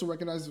have to also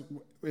recognize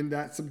in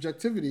that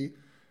subjectivity.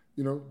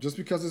 You know, just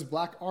because it's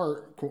black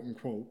art, quote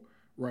unquote,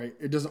 right?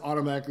 It doesn't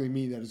automatically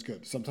mean that it's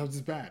good. Sometimes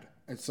it's bad,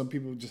 and some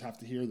people just have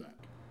to hear that,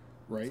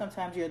 right?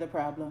 Sometimes you're the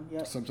problem.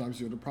 Yep.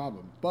 Sometimes you're the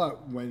problem.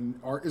 But when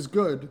art is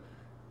good,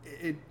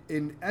 it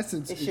in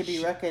essence it should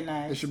be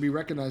recognized. It should be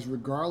recognized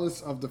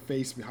regardless of the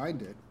face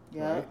behind it.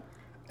 Yeah. Right?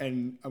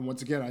 And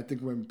once again, I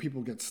think when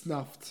people get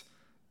snuffed,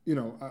 you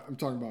know, I'm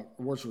talking about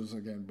award shows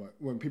again, but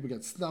when people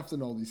get snuffed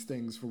in all these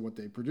things for what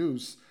they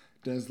produce,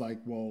 there's like,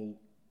 well,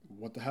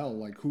 what the hell?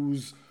 Like,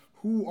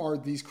 who are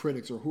these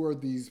critics, or who are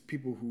these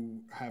people who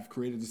have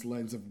created this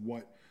lens of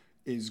what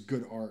is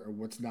good art or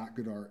what's not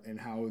good art, and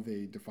how are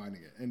they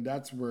defining it? And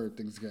that's where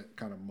things get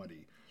kind of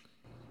muddy.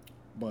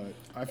 But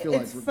I feel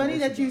it's funny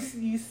that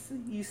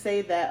you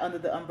say that under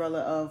the umbrella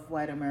of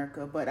white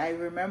America. But I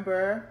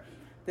remember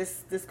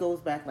this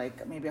goes back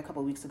like maybe a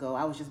couple of weeks ago.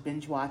 I was just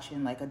binge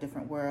watching like A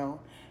Different World,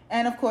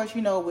 and of course,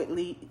 you know,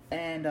 Whitley,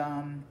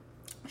 and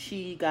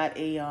she got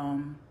a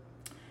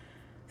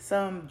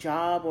some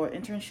job or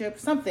internship,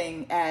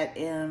 something at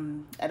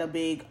a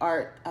big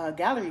art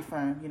gallery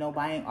firm, you know,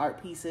 buying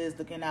art pieces,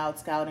 looking out,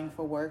 scouting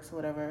for works,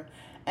 whatever.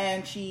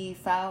 And she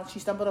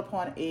stumbled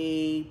upon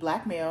a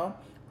black male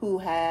who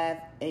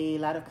had a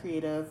lot of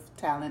creative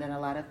talent and a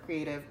lot of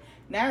creative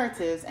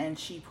narratives, and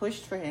she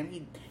pushed for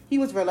him. He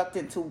was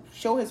reluctant to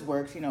show his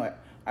works. You know,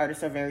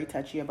 artists are very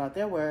touchy about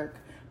their work,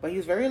 but he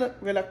was very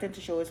reluctant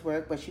to show his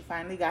work, but she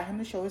finally got him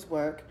to show his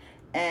work.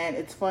 And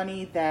it's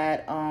funny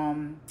that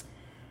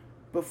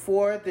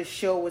before the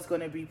show was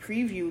going to be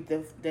previewed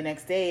the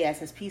next day, as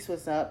his piece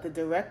was up, the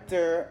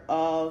director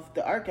of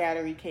the art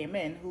gallery came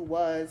in, who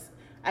was,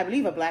 I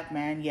believe, a black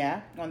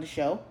man, on the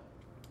show,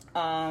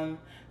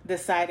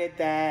 decided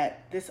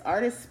that this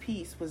artist's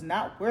piece was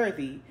not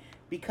worthy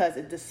because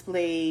it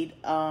displayed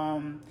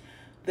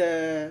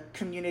the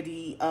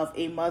community of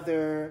a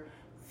mother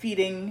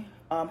feeding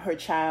her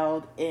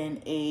child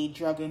in a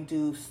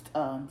drug-induced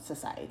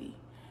society.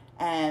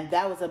 And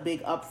that was a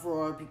big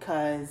uproar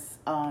because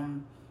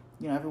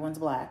you know, everyone's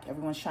black.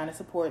 Everyone's trying to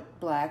support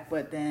black,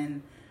 but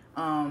then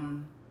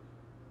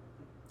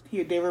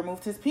they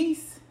removed his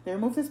piece.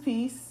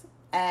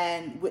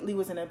 And Whitley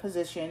was in a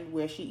position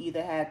where she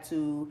either had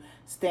to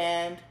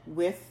stand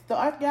with the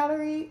art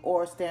gallery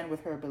or stand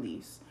with her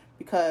beliefs.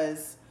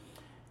 Because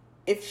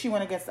if she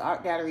went against the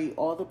art gallery,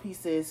 all the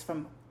pieces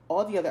from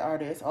all the other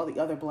artists, all the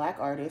other black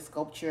artists,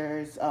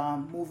 sculptures,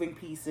 moving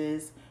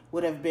pieces,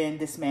 would have been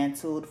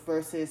dismantled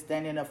versus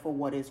standing up for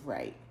what is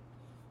right.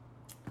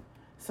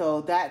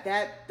 So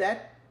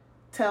that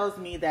tells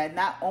me that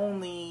not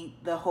only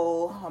the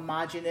whole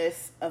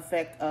homogenous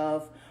effect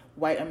of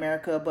white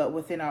America, but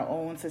within our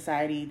own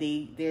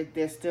society,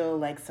 there's still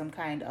like some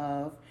kind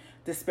of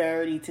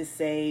disparity to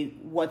say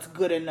what's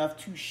good enough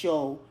to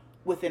show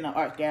within an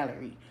art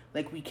gallery.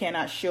 Like, we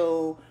cannot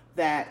show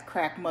that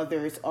crack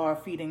mothers are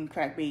feeding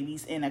crack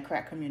babies in a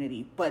crack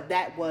community, but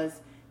that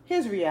was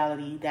his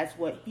reality. That's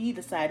what he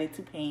decided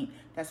to paint.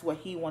 That's what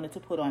he wanted to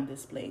put on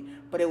display.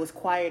 But it was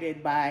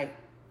quieted by,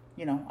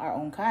 you know, our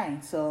own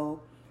kind.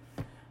 So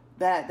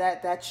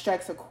that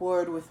strikes a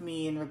chord with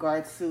me in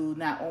regards to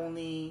not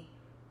only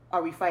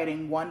are we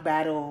fighting one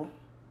battle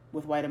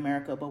with white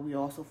America, but we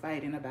also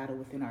fight in a battle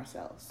within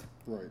ourselves.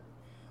 Right.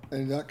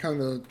 And that kind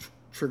of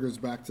triggers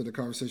back to the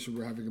conversation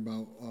we're having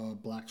about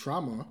black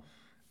trauma,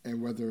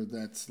 and whether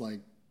that's like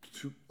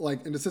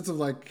in the sense of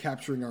like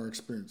capturing our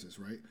experiences,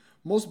 right?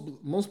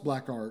 Most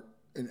black art,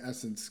 in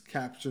essence,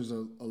 captures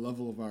a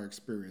level of our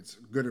experience,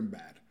 good and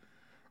bad,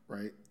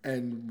 right?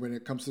 And when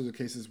it comes to the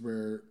cases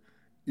where,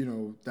 you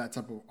know, that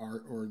type of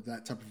art or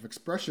that type of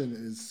expression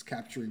is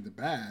capturing the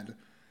bad,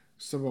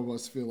 some of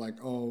us feel like,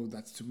 oh,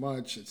 that's too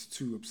much, it's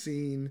too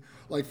obscene.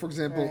 Like, for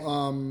example,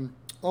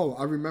 right.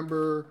 I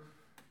remember,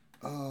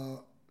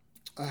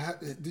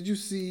 did you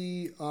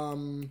see, it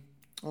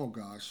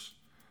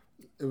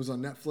was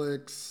on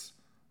Netflix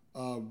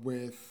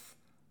with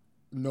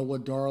Noah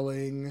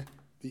Darling.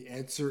 The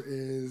answer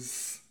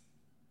is.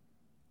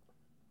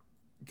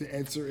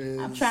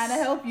 I'm trying to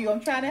help you. Oh,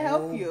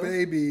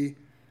 baby.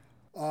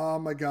 Oh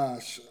my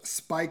gosh.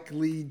 Spike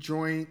Lee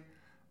joint.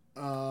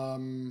 Do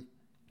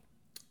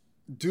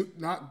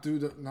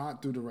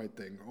the right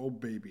thing. Oh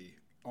baby.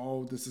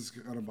 Oh, this is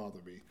gonna bother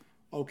me.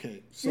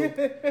 Okay, so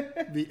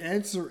the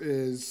answer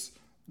is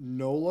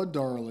Nola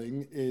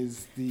Darling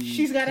is the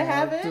She's Gotta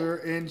Have It,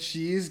 and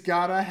She's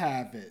Gotta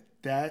Have It.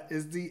 That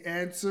is the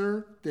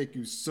answer. Thank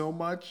you so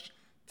much.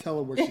 Tell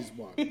her what she's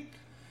won.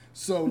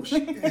 So,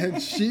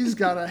 She's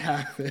Gotta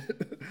Have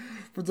It.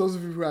 For those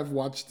of you who have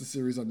watched the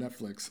series on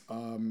Netflix,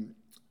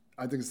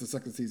 I think it's the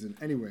second season.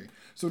 Anyway,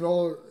 so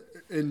Nola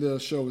in the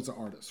show is an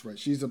artist, right?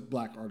 She's a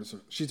black artist.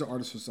 She's an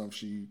artist herself.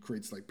 She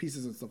creates like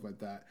pieces and stuff like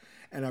that.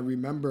 And I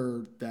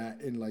remember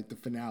that in like the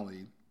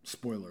finale,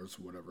 spoilers,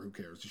 whatever. Who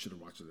cares? You should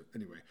have watched it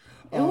anyway.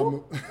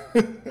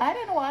 I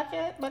didn't watch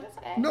it, but it's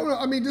okay. No.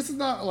 I mean, this is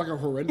not like a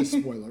horrendous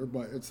spoiler,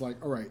 but it's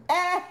like, all right.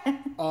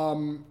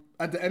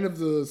 At the end of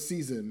the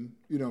season,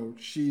 you know,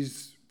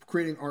 she's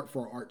creating art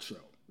for an art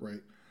show,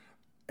 right?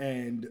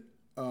 And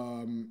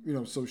you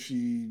know, so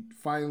she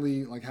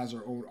finally like has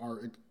her own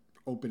art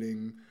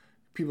opening.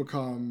 People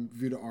come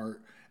view the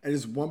art, and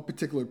there's one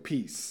particular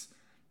piece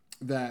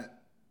that,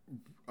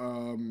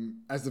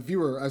 as the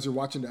viewer, as you're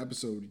watching the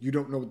episode, you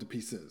don't know what the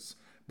piece is,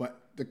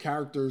 but the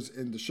characters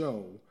in the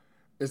show,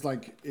 it's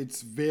like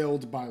it's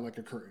veiled by like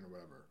a curtain or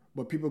whatever.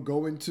 But people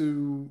go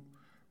into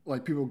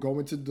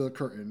the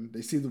curtain,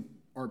 they see the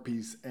art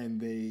piece,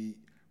 and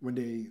when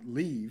they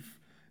leave,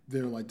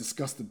 they're like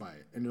disgusted by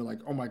it, and they're like,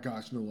 "Oh my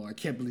gosh, no! I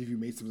can't believe you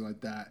made something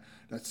like that.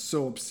 That's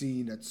so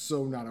obscene. That's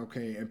so not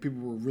okay." And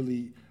people were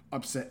really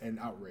upset and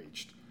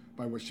outraged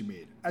by what she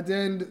made. At the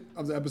end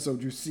of the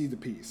episode, you see the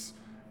piece,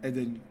 and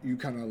then you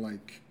kind of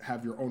like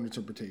have your own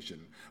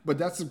interpretation. But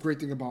that's the great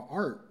thing about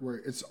art, where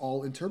it's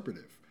all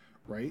interpretive,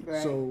 right?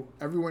 So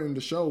everyone in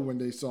the show, when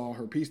they saw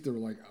her piece, they were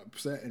like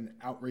upset and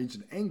outraged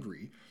and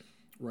angry,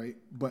 right?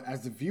 But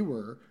as the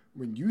viewer,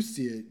 when you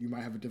see it, you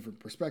might have a different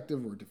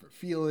perspective or a different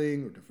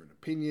feeling or different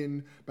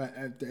opinion. But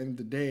at the end of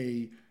the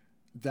day,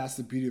 that's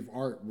the beauty of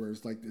art, where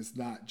it's like it's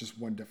not just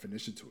one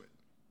definition to it,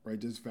 right?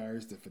 There's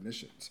various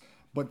definitions.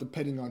 But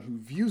depending on who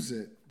views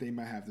it, they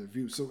might have their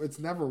view. So it's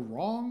never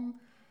wrong,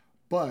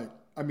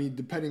 but I mean,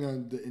 depending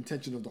on the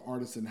intention of the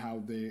artist and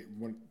how they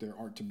want their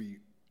art to be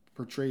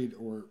portrayed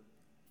or,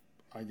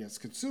 I guess,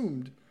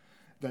 consumed,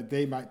 that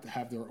they might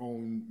have their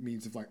own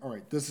means of like, all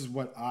right, this is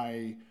what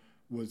I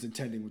was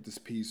intending with this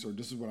piece, or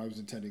this is what I was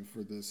intending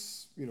for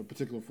this, you know,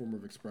 particular form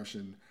of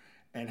expression,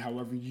 and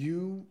however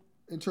you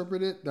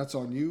interpret it, that's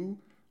on you,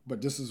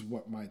 but this is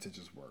what my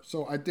intentions were.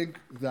 So I think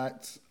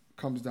that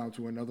comes down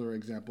to another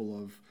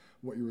example of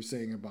what you were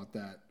saying about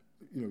that,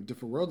 you know,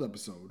 Different World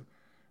episode,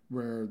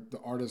 where the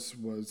artist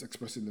was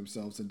expressing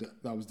themselves and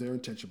that was their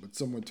intention, but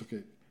someone took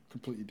it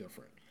completely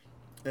different.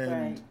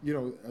 And, you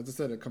know, as I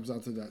said, it comes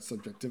down to that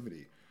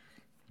subjectivity.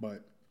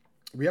 But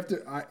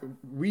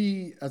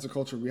we as a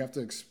culture, we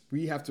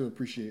have to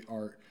appreciate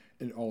art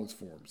in all its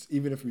forms,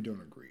 even if we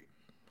don't agree.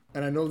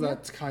 And I know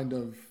that's kind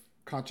of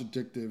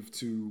contradictory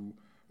to,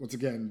 once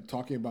again,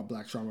 talking about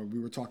Black trauma. We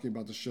were talking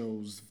about the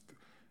shows,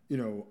 you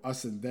know,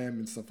 Us and Them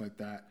and stuff like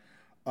that.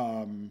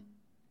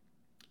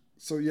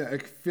 So yeah,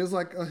 it feels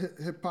like a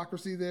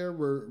hypocrisy there,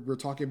 where we're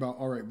talking about,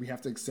 all right, we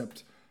have to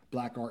accept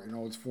Black art in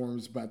all its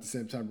forms, but at the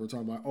same time, we're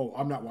talking about, oh,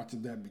 I'm not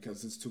watching them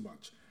because it's too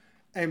much.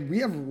 And we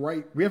have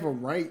a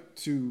right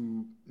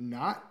to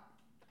not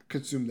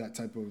consume that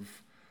type of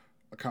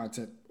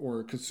content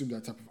or consume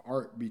that type of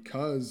art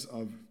because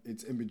of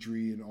its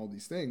imagery and all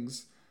these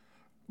things.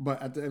 But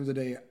at the end of the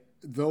day,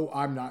 though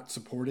I'm not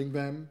supporting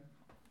them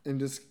in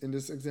this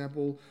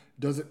example,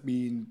 doesn't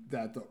mean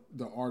that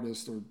the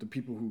artist or the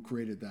people who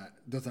created that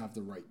doesn't have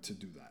the right to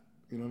do that.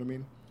 You know what I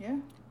mean? Yeah.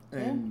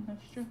 And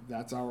that's true.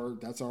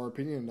 That's our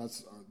opinion.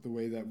 That's the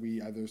way that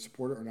we either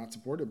support it or not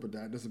support it. But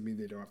that doesn't mean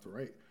they don't have the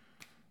right.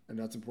 And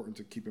that's important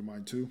to keep in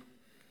mind too.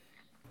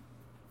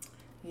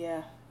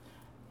 Yeah.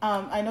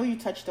 I know you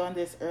touched on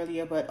this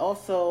earlier, but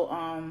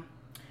also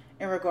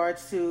in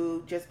regards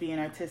to just being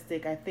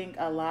artistic, I think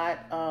a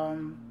lot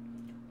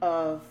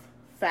of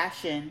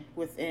fashion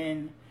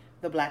within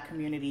the Black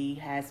community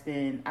has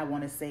been, I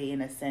want to say,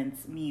 in a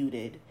sense,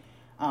 muted.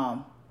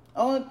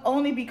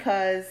 Only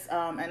because,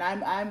 and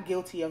I'm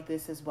guilty of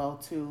this as well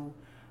too,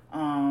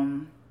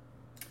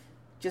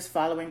 just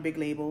following big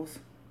labels.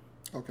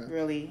 Okay.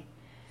 Really.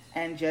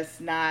 And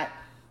just not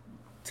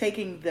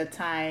taking the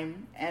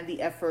time and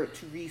the effort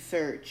to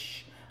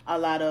research a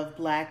lot of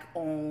Black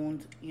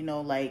owned, you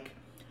know, like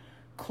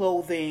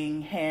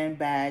clothing,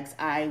 handbags,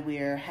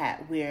 eyewear,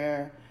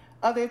 hatwear,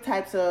 other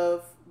types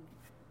of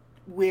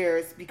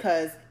wears,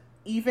 because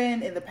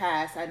even in the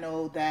past, I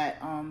know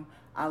that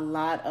a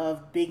lot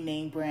of big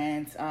name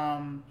brands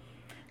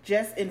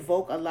just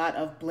invoke a lot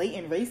of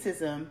blatant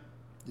racism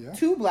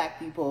to Black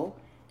people,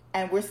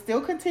 and we're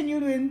still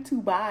continuing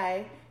to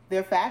buy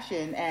their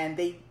fashion, and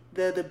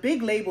the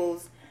big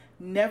labels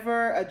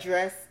never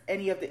address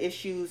any of the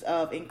issues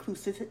of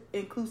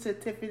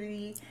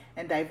inclusivity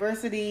and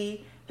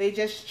diversity. They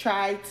just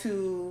try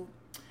to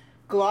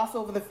gloss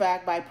over the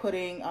fact by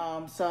putting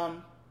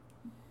some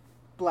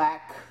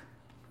Black,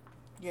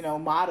 you know,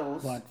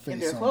 models in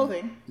their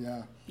clothing.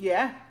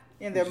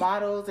 In their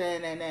models,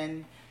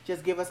 and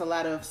just give us a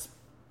lot of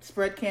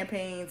spread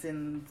campaigns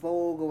in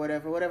Vogue or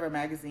whatever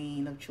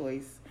magazine of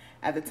choice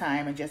at the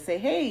time, and just say,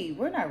 hey,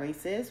 we're not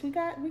racist. We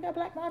got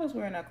Black models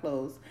wearing our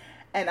clothes.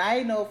 And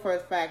I know for a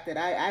fact that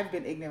I've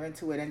been ignorant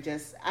to it, and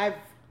just I've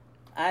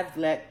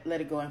let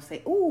it go and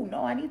say, oh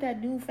no, I need that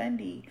new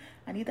Fendi,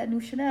 I need that new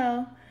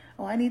Chanel,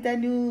 oh, I need that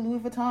new Louis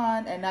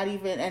Vuitton, and not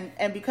even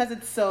and because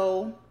it's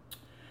so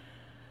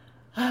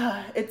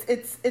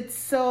it's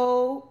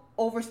so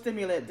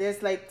overstimulated.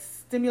 There's like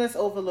stimulus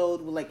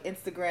overload with like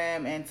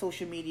Instagram and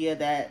social media,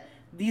 that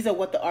these are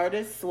what the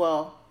artists,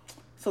 well,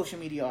 social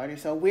media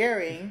artists, are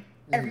wearing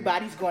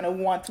everybody's going to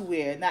want to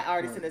wear. Not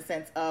artists in the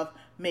sense of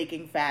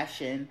making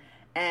fashion.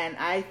 And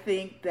I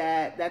think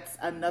that that's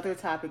another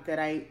topic that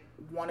I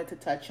wanted to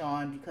touch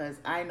on, because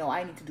I know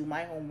I need to do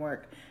my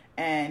homework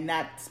and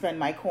not spend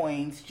my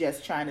coins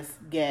just trying to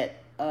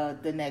get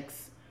the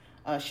next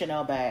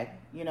Chanel bag,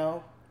 you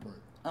know?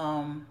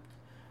 Right.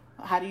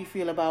 How do you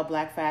feel about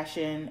black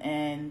fashion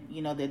and,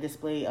 you know, the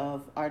display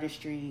of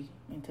artistry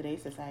in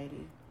today's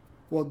society?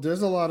 Well, I think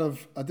there's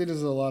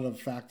a lot of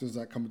factors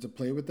that come into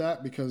play with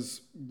that,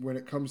 because when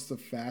it comes to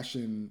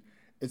fashion,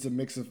 it's a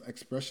mix of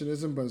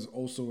expressionism, but it's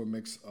also a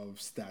mix of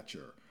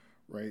stature,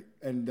 right?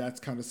 And that's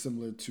kind of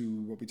similar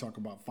to what we talk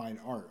about fine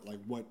art. Like,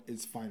 what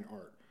is fine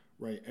art,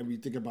 right? And we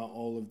think about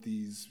all of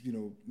these, you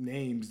know,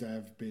 names that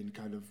have been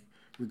kind of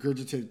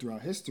regurgitated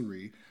throughout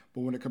history.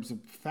 But when it comes to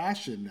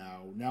fashion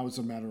now it's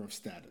a matter of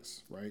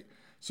status, right?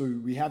 So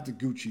we have the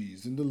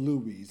Gucci's and the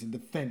Louis and the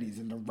Fendi's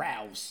and the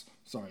Rouse.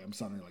 Sorry, I'm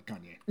sounding like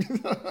Kanye.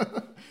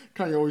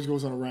 Kanye always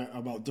goes on a rant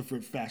about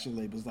different fashion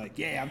labels. Like,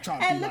 yeah, I'm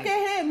trying to be And look like...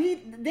 at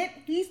him.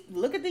 He's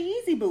look at the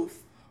Yeezy boost.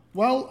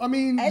 Well, I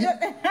mean, I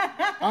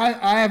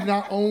have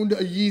not owned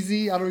a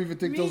Yeezy. I don't even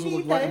think those will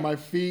look right on my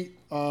feet.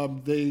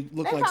 They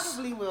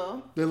probably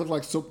will. They look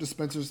like soap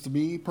dispensers to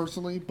me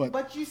personally,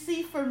 But you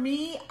see, for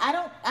me, I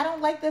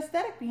don't like the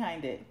aesthetic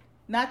behind it.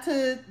 Not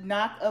to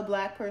knock a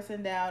black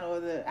person down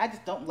I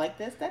just don't like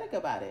the aesthetic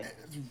about it.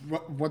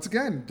 Once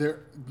again,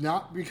 they're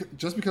not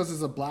just because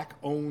it's a black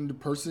owned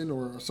person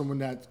or someone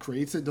that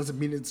creates it doesn't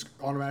mean it's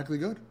automatically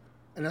good,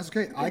 and that's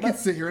okay. I can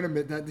sit here and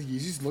admit that the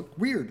Yeezys look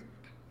weird.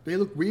 They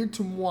look weird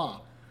to moi,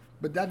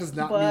 but that does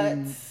not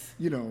mean,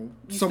 you know,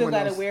 you someone still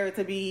gotta else... wear it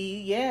to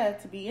be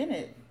in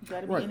it. You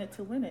gotta be in it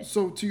to win it.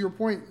 So to your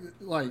point,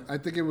 like, I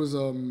think it was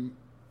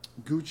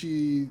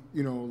Gucci,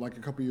 you know, like a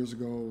couple years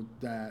ago,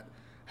 that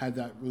had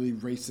that really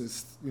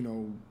racist, you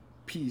know,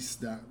 piece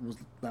that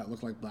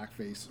looked like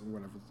blackface or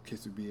whatever the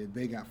case would be, and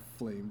they got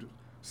flamed,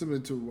 similar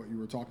to what you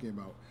were talking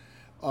about.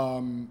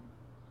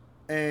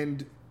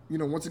 And you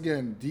know, once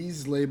again,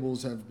 these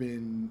labels have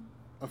been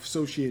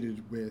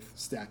associated with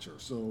stature.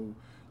 So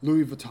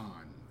Louis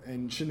Vuitton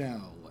and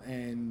Chanel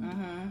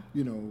and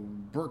you know,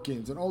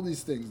 Birkins and all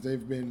these things,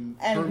 they've been...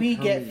 And we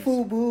get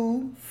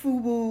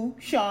Fubu,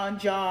 Sean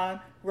John,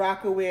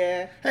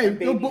 Rockaware, and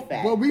Baby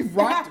Fat. Well, we've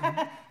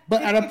rocked...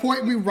 But at a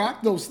point, we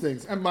rocked those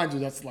things. And mind you,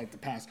 that's like the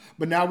past.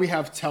 But now we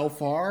have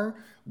Telfar.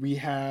 We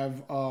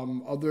have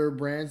other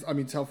brands. I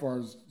mean,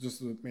 Telfar is just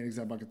the main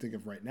example I can think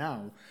of right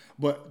now.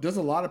 But there's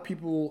a lot of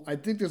people... I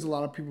think there's a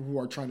lot of people who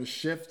are trying to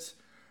shift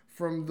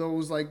from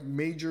those like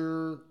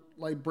major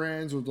like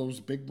brands or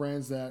those big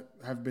brands that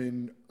have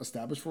been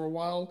established for a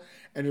while.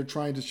 And they're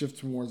trying to shift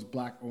towards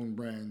black-owned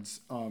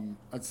brands.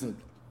 I'd say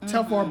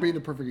Telfar being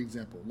the perfect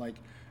example. Like,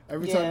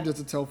 every time there's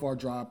a Telfar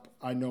drop,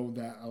 I know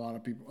that a lot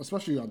of people,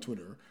 especially on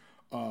Twitter,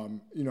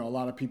 you know, a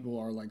lot of people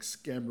are like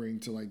scampering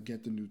to like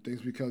get the new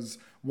things because,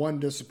 one,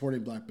 they're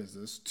supporting black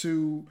business.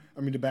 Two,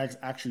 I mean, the bags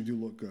actually do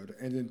look good.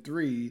 And then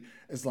three,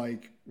 it's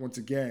like, once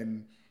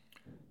again,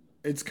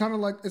 it's kind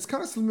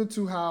of similar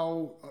to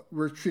how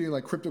we're treating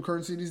like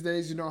cryptocurrency these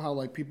days. You know how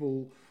like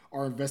people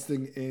are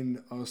investing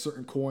in a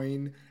certain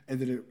coin and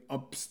then it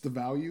ups the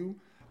value.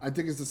 I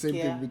think it's the same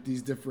thing with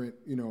these different,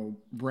 you know,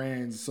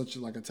 brands such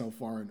as like a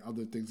Telfar and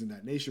other things in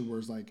that nation, where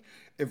it's like,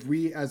 if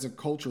we as a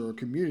culture or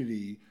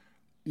community,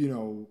 you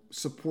know,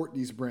 support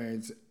these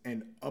brands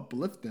and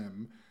uplift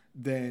them,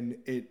 then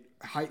it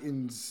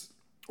heightens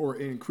or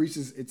it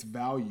increases its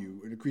value,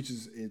 it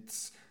increases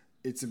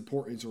its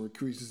importance, or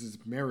increases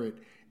its merit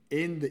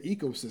in the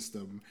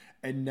ecosystem.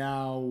 And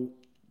now,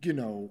 you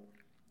know,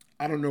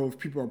 I don't know if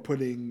people are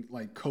putting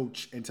like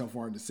Coach and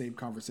Telfar in the same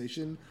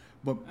conversation,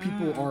 but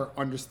people are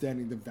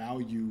understanding the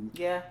value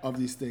of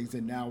these things.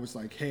 And now it's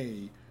like,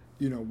 hey,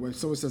 you know, when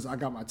someone says, I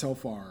got my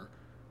Telfar,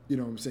 you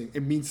know what I'm saying?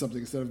 It means something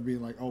instead of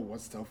being like, oh,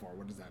 what's Telfar?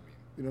 What does that mean?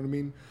 You know what I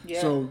mean?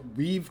 Yeah. So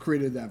we've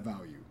created that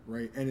value,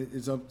 right? And it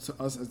is up to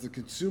us as the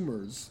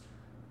consumers,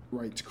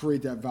 right, to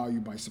create that value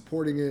by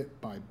supporting it,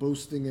 by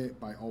boosting it,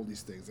 by all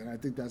these things. And I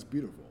think that's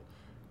beautiful.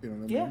 You know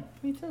what I mean? Yeah,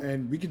 me too.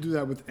 And we can do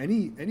that with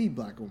any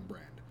black-owned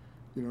brand.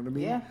 You know what I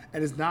mean? Yeah.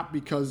 And it's not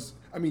because,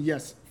 I mean,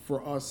 yes,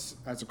 for us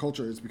as a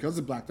culture, it's because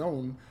it's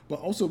black-owned, but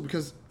also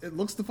because it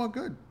looks the fuck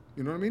good.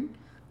 You know what I mean?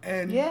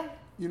 And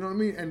you know what I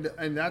mean?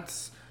 And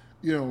that's,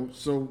 you know,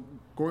 so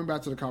going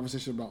back to the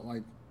conversation about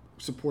like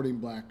supporting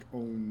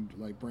black-owned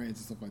like brands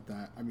and stuff like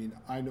that. I mean,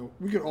 I know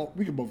we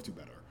could both do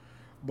better,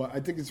 but I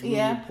think it's really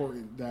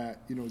important that,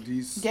 you know,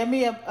 these... Get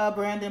me a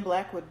Brandon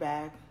Blackwood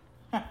bag.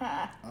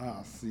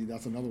 See,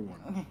 that's another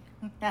one.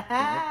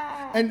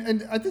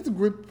 And I think the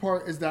great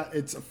part is that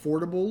it's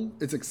affordable,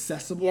 it's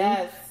accessible.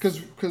 Yes.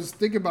 Because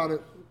think about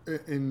it,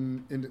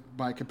 in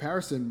by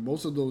comparison,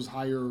 most of those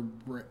higher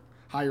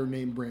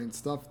name brand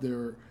stuff,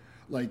 they're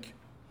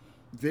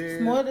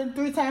it's more than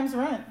 3 times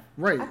rent.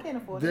 Right. I can't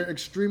afford it. They're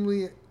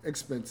extremely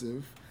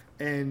expensive,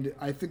 and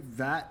I think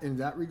that in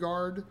that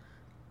regard,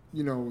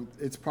 you know,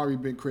 it's probably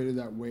been created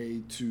that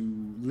way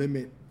to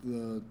limit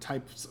the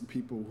types of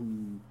people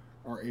who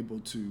are able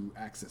to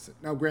access it.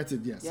 Now,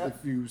 granted, yes,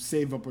 if you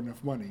save up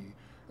enough money,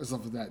 and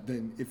stuff like that,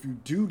 then if you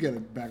do get a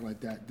bag like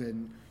that,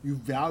 then you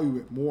value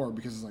it more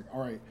because it's like,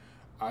 all right,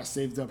 I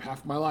saved up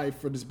half my life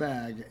for this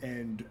bag,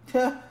 and you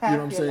know what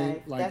I'm saying?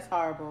 Life. Like, that's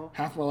horrible.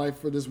 Half my life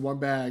for this one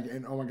bag,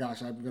 and oh my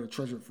gosh, I'm gonna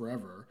treasure it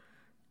forever.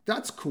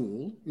 That's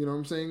cool. You know what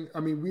I'm saying? I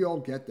mean, we all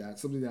get that.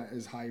 Something that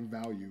is high in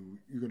value,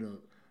 you're gonna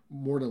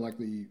more than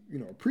likely,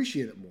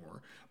 appreciate it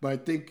more. But I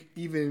think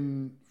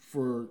even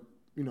for,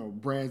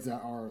 brands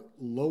that are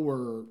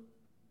lower,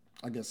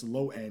 I guess,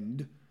 low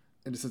end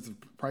in the sense of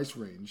price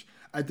range,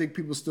 I think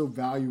people still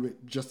value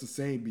it just the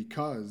same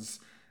because,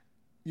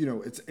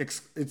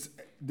 it's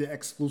the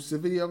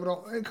exclusivity of it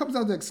all. It comes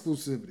down to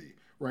exclusivity,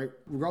 right?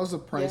 Regardless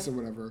of price or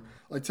whatever.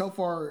 Like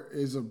Telfar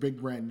is a big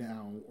brand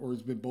now, or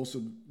has been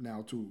boasted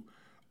now to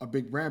a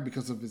big brand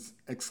because of its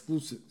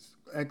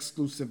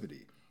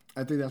exclusivity.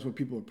 I think that's what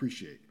people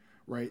appreciate,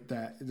 right?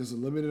 That there's a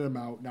limited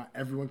amount, not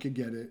everyone can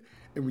get it,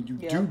 and when you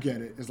do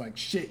get it, it's like,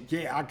 shit,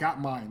 yeah, I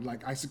got mine.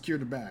 Like, I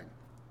secured the bag.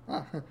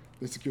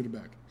 They secured the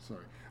bag.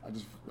 Sorry. I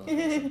just,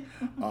 you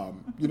know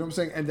what I'm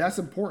saying? And that's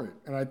important.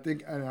 And I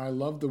think, and I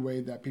love the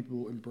way that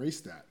people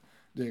embrace that,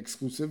 the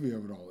exclusivity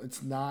of it all.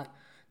 It's not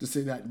to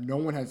say that no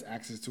one has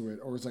access to it,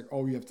 or it's like,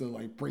 oh, you have to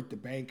like break the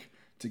bank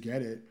to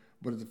get it.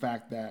 But it's the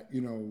fact that,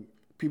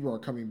 people are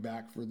coming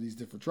back for these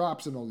different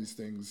drops and all these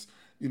things,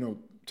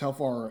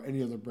 Telfar or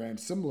any other brand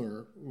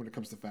similar when it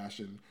comes to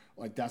fashion,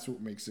 like that's what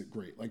makes it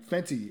great. Like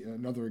Fenty,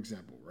 another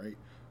example, right?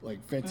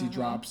 Like Fenty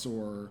drops,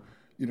 or,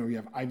 you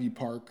have Ivy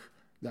Park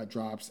that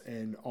drops,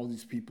 and all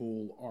these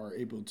people are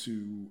able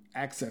to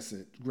access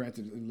it,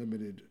 granted in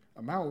limited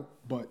amount,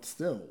 but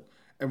still.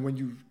 And when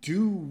you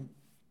do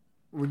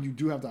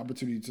have the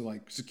opportunity to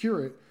like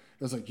secure it,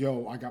 it's like,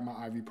 yo, I got my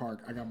Ivy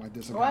Park, I got my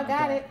this, I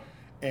got it.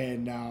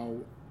 And now,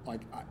 like,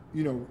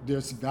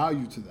 there's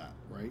value to that,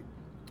 right?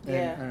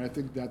 And I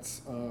think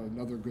that's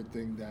another good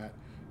thing that,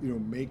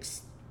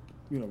 makes,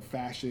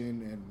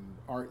 fashion and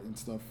art and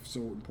stuff so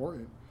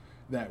important,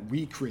 that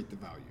we create the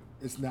value.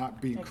 It's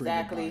not being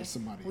created by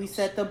somebody else. We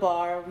set the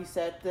bar, we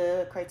set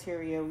the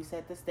criteria, we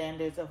set the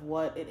standards of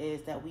what it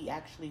is that we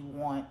actually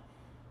want,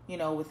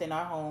 within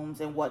our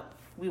homes, and what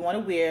we want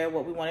to wear,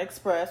 what we want to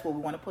express, what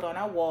we want to put on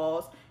our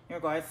walls in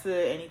regards to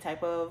any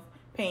type of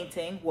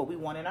painting, what we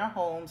want in our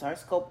homes, our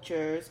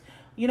sculptures,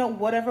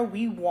 whatever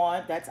we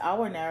want. That's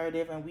our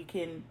narrative, and we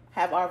can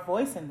have our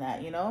voice in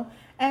that,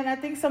 And I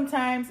think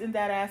sometimes in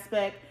that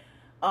aspect,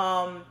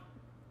 I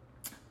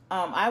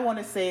want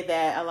to say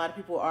that a lot of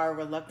people are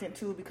reluctant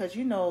to, because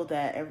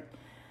that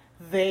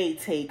they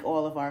take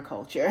all of our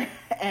culture,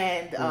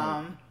 and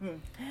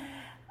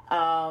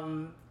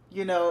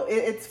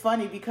it's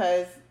funny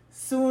because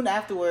soon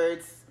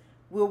afterwards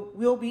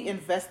we'll be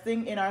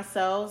investing in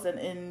ourselves and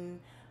in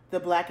the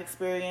Black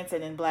experience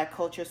and in Black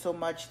culture so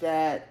much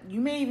that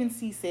you may even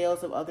see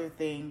sales of other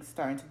things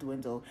starting to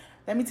dwindle.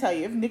 Let me tell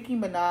you, if Nicki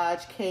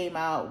Minaj came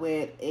out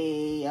with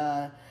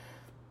a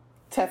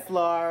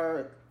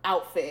Teflar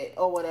outfit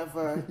or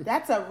whatever,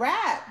 that's a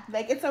wrap.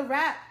 Like, it's a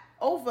wrap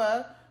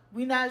over.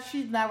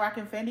 She's not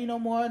rocking Fendi no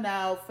more.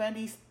 Now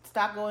Fendi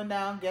stock going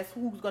down. Guess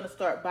who's gonna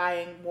start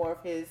buying more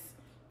of his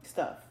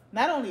stuff?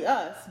 Not only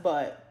us,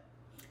 but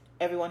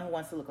everyone who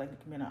wants to look like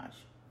Nicki Minaj.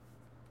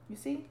 You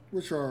see?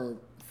 Which are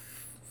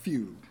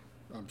few,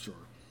 I'm sure.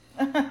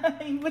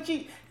 But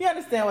you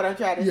understand what I'm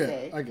trying to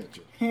say. Yeah, I get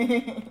you.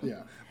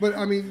 Yeah. But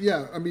I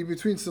mean,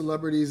 between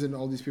celebrities and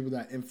all these people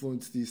that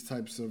influence these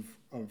types of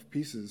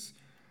pieces,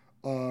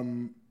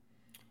 that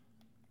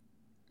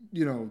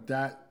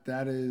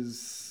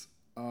is,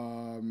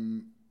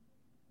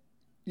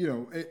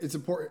 it's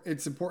important.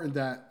 It's important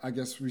that, I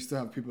guess, we still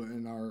have people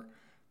in our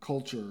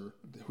culture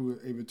who are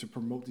able to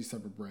promote these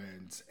type of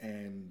brands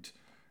and,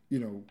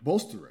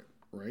 bolster it,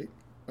 right?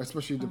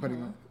 Especially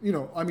depending on,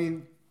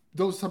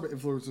 those type of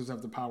influencers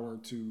have the power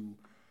to,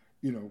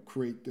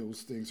 create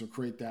those things or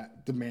create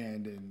that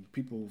demand, and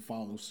people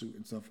follow suit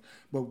and stuff.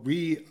 But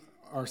we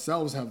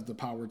ourselves have the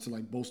power to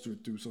like bolster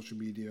it through social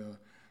media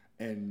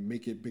and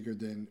make it bigger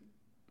than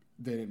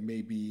it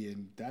may be.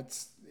 And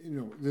that's,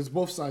 there's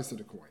both sides to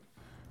the coin.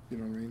 You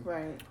know what I mean?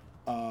 Right.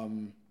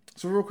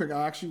 So real quick,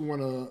 I actually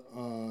want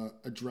to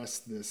address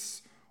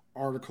this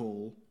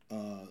article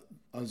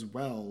as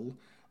well,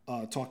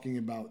 talking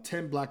about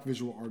 10 Black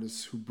visual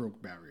artists who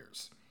broke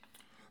barriers.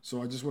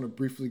 So I just want to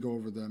briefly go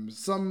over them.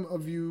 Some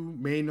of you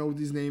may know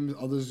these names,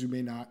 others you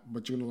may not,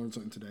 but you're going to learn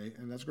something today,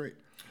 and that's great.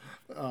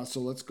 So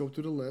let's go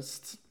through the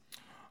list.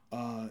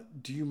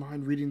 Do you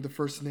mind reading the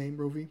first name,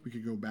 Rovie? We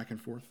could go back and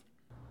forth.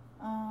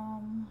 I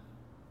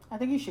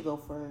think you should go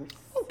first.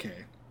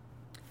 Okay.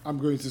 I'm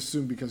going to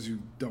assume because you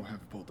don't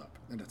have it pulled up,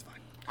 and that's fine.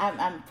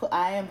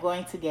 I am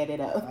going to get it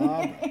up.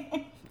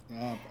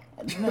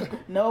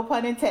 No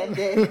pun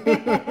intended.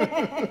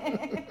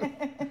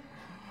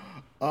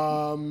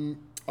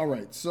 All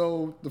right.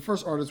 So the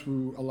first artist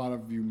who a lot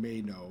of you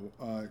may know,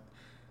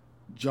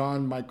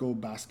 John Michael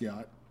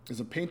Basquiat, is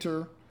a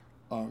painter.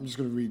 I'm just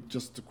going to read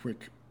just a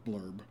quick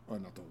blurb,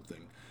 not the whole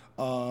thing.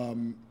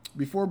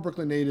 Before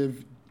Brooklyn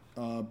native,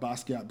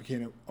 Basquiat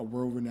became a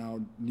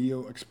world-renowned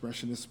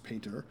neo-expressionist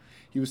painter.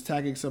 He was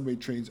tagging subway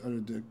trains under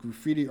the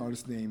graffiti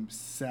artist name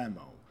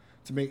Samo.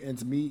 To make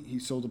ends meet, he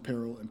sold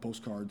apparel and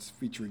postcards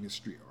featuring his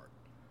street art.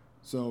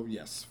 So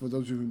yes, for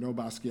those of you who know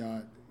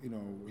Basquiat,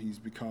 he's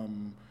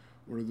become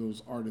one of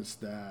those artists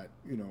that,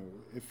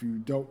 if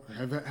you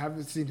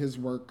haven't seen his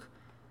work,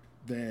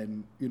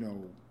 then,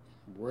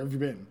 where have you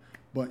been?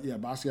 But yeah,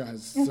 Basquiat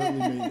has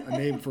certainly made a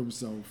name for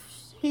himself.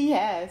 He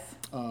has.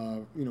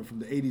 From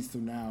the 80s to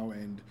now,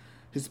 and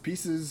his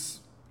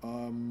pieces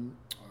are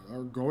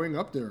going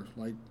up there.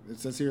 Like it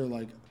says here,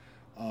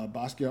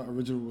 Basquiat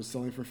original was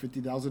selling for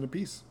 $50,000 a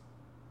piece.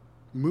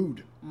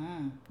 Mood.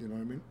 You know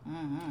what I mean?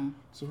 Mm-hmm.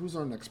 So who's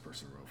our next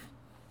person, Rove?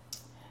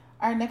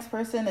 Our next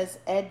person is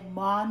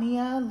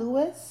Edmonia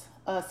Lewis,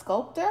 a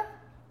sculptor.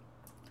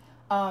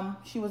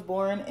 She was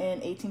born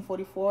in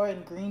 1844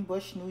 in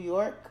Greenbush, New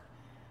York.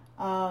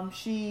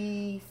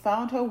 She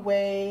found her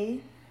way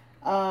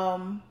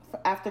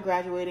after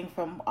graduating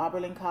from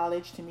Oberlin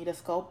College to meet a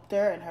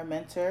sculptor and her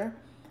mentor,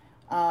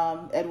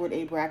 Edward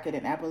A. Brackett,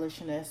 and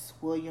abolitionist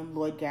William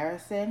Lloyd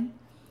Garrison.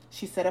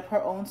 She set up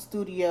her own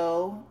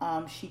studio.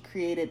 She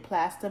created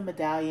plaster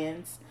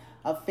medallions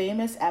of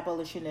famous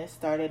abolitionists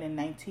started in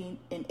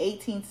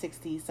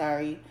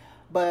 1860,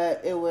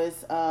 but it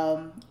was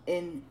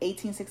in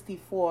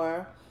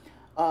 1864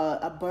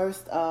 a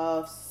burst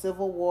of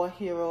Civil War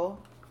hero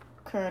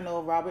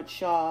Colonel Robert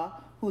Shaw,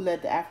 who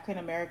led the African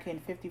American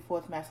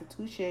 54th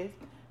Massachusetts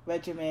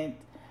Regiment,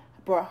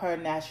 brought her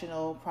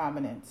national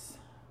prominence.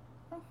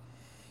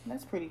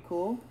 That's pretty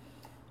cool.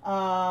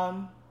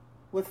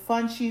 With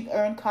funds she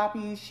earned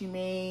copies she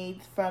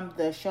made from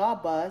the Shaw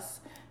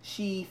bust,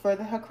 she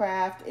furthered her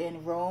craft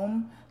in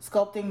Rome,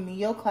 sculpting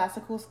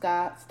neoclassical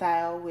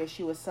style, where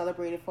she was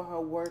celebrated for her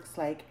works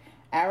like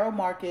Arrow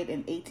Market in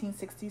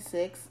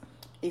 1866,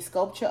 a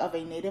sculpture of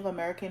a Native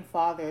American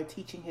father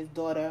teaching his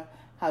daughter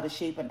how to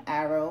shape an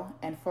arrow,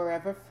 and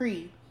Forever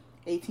Free,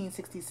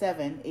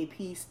 1867, a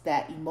piece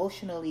that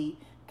emotionally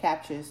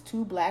captures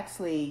two black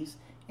slaves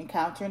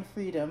encountering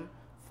freedom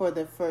for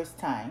the first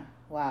time.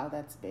 Wow,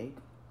 that's big.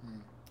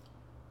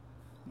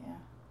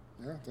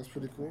 Yeah, that's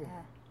pretty cool.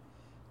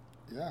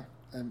 Yeah.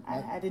 And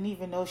I didn't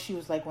even know she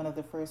was like one of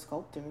the first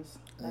sculptors.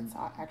 That's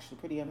actually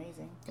pretty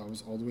amazing. That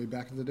was all the way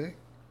back in the day.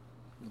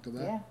 Look at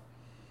that.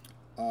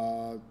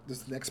 Yeah.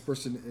 This next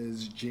person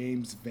is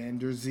James Van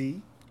Der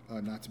Zee,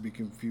 not to be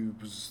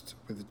confused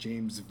with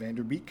James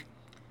Vanderbeek.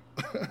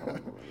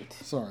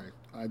 Sorry,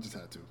 I just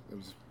had to. It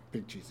was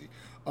big cheesy.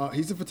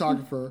 He's a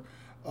photographer,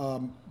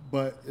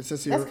 but it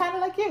says here... That's kind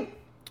of like you.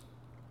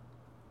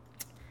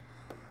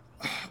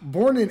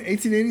 Born in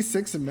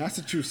 1886 in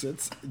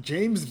Massachusetts,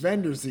 James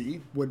Van Der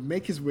Zee would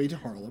make his way to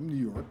Harlem,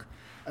 New York,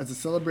 as a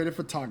celebrated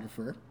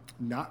photographer,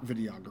 not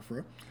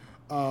videographer,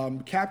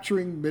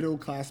 capturing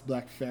middle-class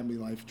black family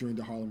life during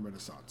the Harlem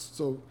Renaissance.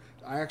 So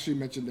I actually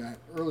mentioned that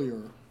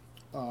earlier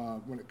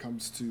when it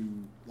comes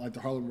to like the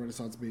Harlem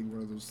Renaissance being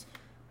one of those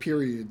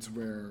periods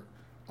where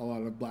a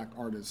lot of black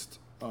artists,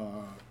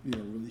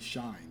 really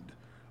shined.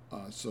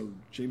 So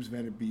James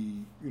Van Der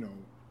Zee,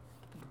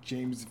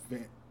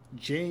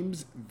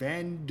 James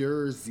Van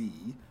Der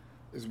Zee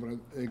is one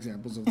of the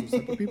examples of those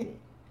type of people,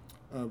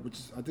 which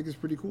I think is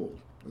pretty cool.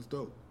 That's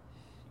dope.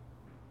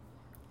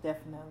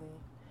 Definitely.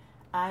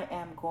 I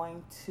am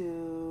going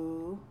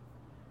to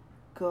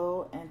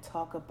go and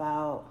talk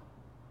about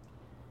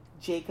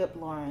Jacob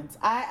Lawrence.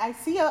 I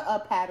see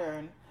a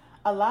pattern.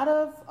 A lot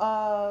of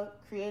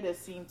creatives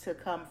seem to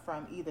come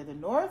from either the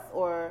North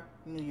or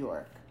New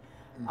York.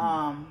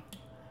 Mm-hmm.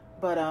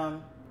 But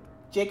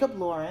Jacob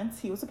Lawrence,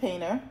 he was a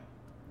painter.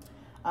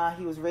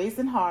 He was raised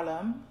in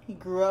Harlem. He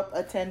grew up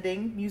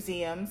attending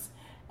museums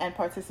and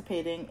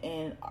participating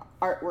in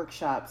art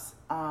workshops.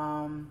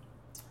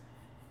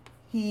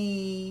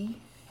 He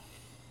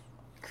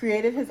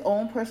created his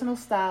own personal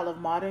style of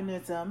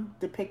modernism,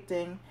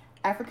 depicting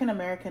African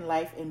American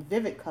life in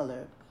vivid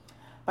color.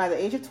 By the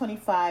age of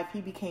 25,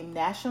 he became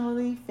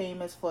nationally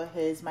famous for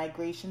his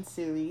Migration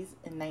series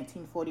in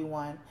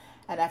 1941,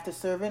 and after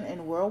serving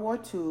in World War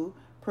II,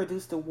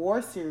 produced the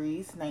War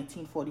series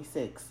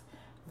 1946.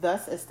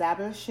 Thus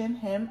establishing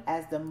him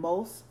as the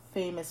most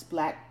famous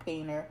black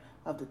painter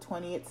of the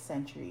 20th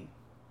century.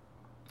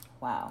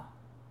 Wow.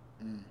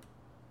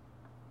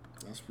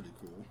 That's pretty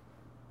cool.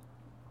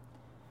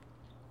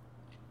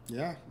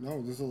 Yeah,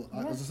 no, there's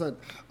as I said,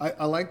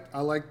 I like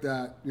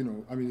that,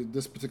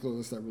 this particular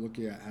list that we're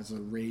looking at has a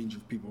range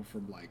of people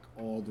from like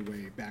all the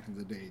way back in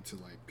the day to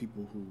like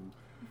people who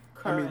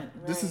current,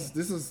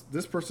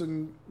 this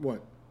person,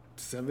 what,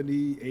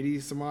 70, 80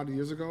 some odd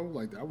years ago?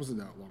 Like that wasn't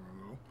that long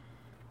ago.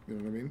 You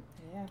know what I mean?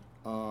 Yeah.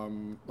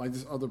 Like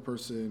this other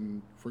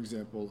person, for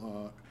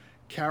example,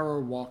 Kara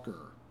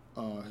Walker,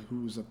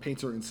 who's a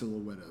painter and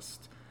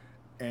silhouettist.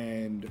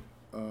 And,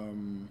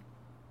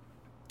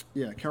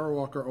 Kara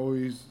Walker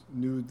always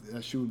knew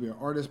that she would be an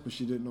artist, but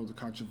she didn't know the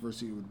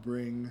controversy it would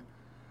bring.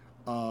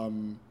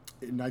 In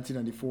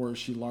 1994,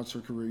 she launched her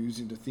career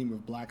using the theme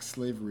of black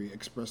slavery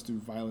expressed through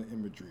violent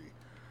imagery.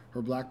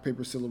 Her black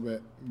paper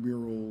silhouette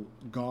mural,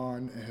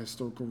 Gone, a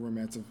historical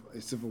romance of a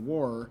civil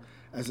war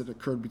as it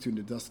occurred between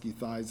the dusky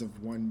thighs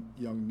of one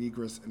young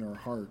negress and her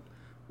heart,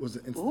 was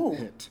an instant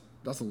hit.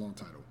 That's a long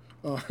title.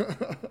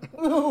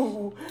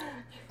 Ooh.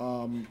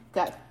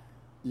 Got.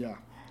 Yeah.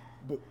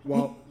 But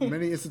while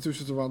many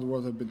institutions around the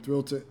world have been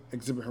thrilled to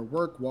exhibit her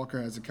work,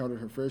 Walker has encountered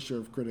her fair share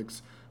of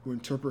critics who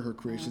interpret her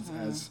creations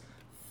as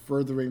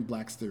furthering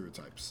black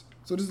stereotypes.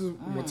 So this is,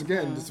 once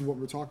again, this is what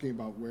we're talking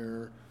about,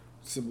 where,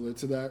 similar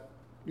to that,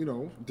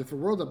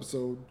 different world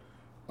episode,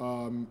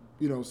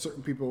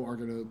 certain people are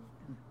going to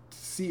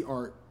see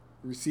art,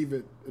 receive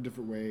it a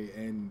different way,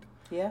 and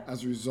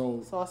as a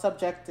result... It's all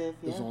subjective,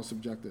 It's all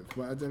subjective.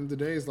 But at the end of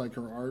the day, it's like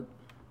her art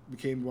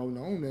became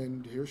well-known,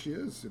 and here she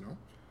is,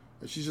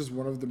 And she's just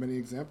one of the many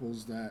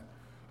examples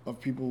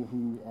of people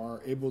who are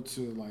able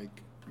to,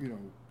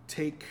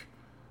 take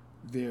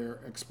their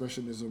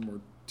expressionism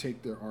or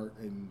take their art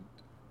and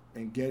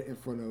get in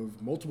front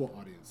of multiple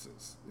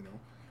audiences,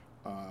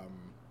 and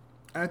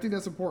I think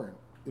that's important,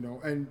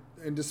 and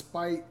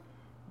despite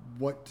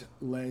what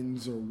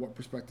lens or what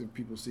perspective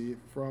people see it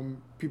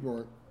from,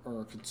 people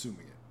are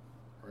consuming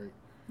it, right?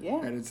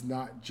 Yeah. And it's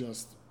not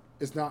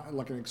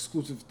like an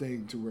exclusive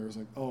thing to where it's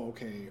like, oh,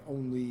 okay,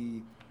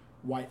 only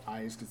white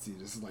eyes can see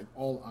this. Is like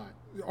all eye.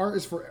 Art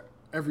is for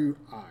every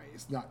eye.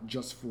 It's not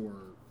just for,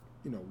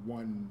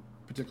 one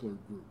particular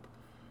group.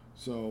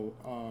 So,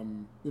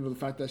 the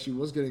fact that she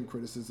was getting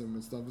criticism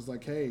and stuff is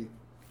like, hey,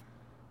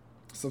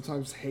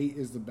 sometimes hate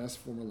is the best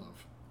form of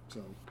love.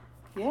 So,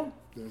 yeah,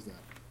 there's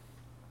that.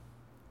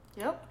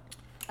 Yep,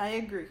 I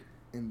agree.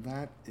 And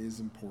that is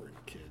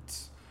important,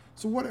 kids.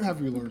 So what have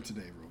you learned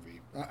today, Rovie?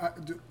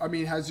 I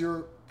mean, has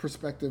your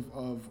perspective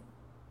of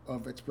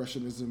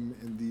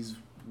expressionism in these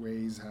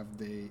ways,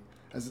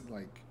 has it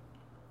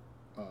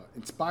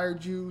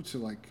inspired you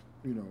to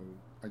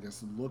I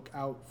guess look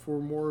out for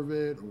more of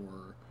it,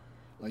 or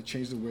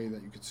change the way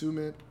that you consume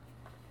it?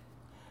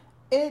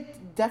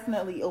 It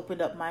definitely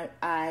opened up my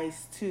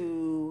eyes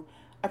to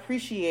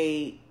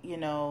appreciate,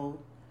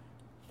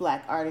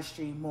 Black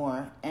artistry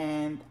more,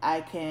 and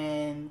I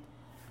can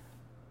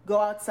go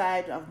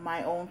outside of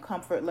my own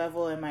comfort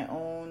level and my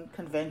own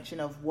convention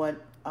of what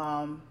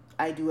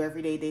I do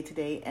every day to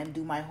day, and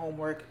do my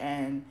homework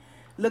and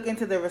look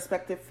into the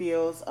respective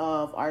fields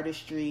of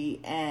artistry,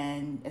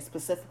 and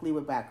specifically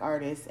with Black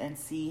artists, and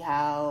see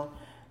how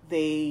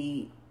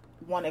they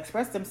want to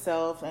express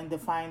themselves and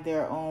define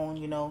their own,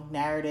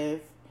 narrative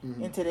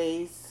in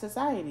today's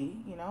society,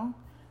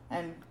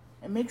 and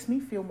it makes me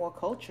feel more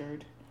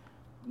cultured,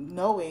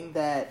 knowing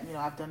that,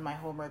 I've done my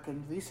homework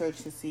and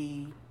research to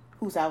see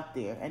who's out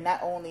there, and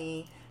not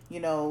only,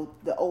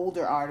 the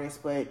older artists,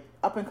 but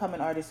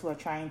up-and-coming artists who are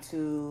trying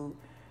to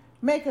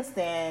make a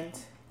stand,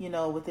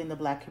 within the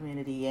Black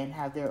community and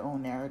have their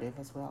own narrative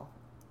as well.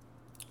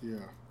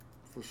 Yeah,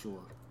 for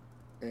sure.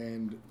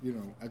 And,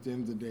 at the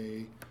end of the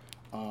day,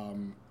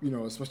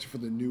 especially for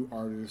the new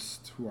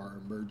artists who are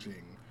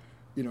emerging,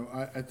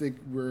 I think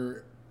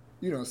we're,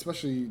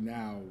 especially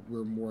now,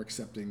 we're more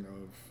accepting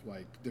of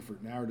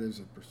different narratives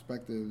and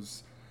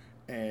perspectives.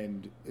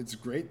 And it's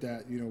great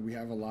that, we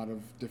have a lot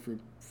of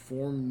different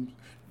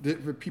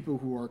people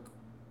who are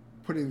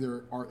putting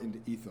their art into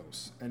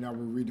ethos. And now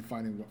we're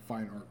redefining what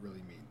fine art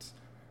really means.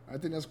 I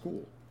think that's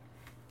cool.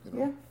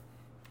 Yeah.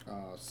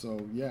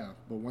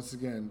 But once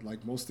again,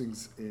 like most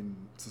things in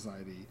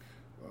society,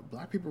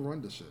 Black people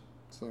run this shit.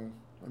 So,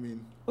 I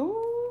mean...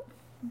 Ooh,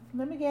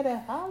 let me get a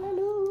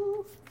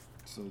hallelujah.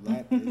 So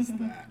that is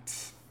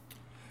that.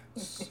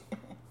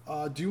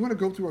 Do you want to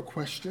go through a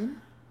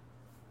question?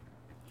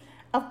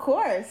 Of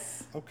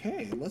course.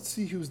 Okay, let's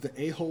see who's the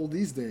a-hole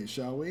these days,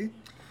 shall we?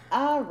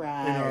 All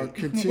right. In our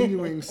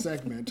continuing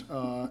segment,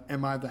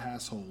 Am I the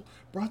Asshole?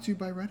 Brought to you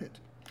by Reddit.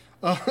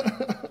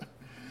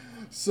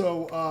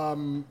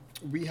 So,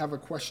 we have a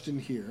question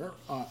here.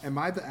 Am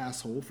I the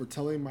asshole for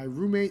telling my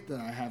roommate that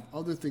I have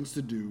other things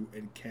to do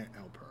and can't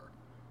help her?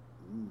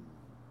 Ooh.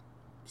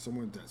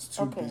 Someone that's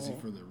too busy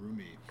for their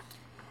roommate.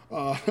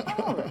 All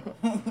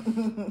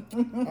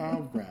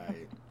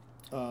right.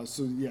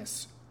 So,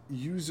 yes.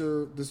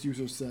 This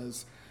user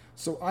says,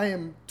 so I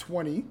am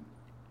 20,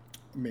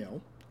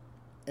 male,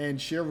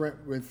 and share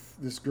rent with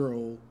this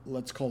girl,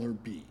 let's call her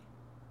B.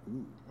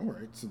 Ooh, all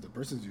right. So the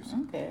person's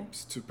using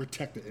to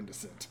protect the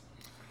innocent.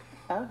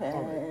 Okay.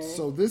 All right.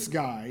 So this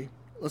guy,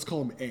 let's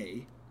call him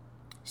A.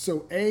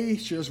 So A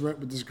shares rent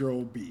with this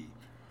girl B.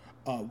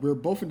 We're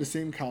both in the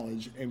same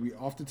college, and we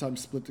oftentimes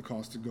split the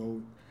cost to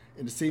go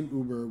in the same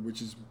Uber,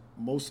 which is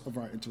most of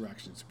our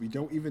interactions. We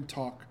don't even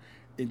talk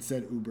in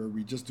said Uber.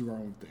 We just do our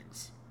own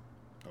things.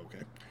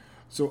 Okay.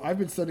 So I've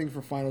been studying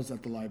for finals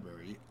at the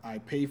library. I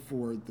pay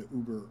for the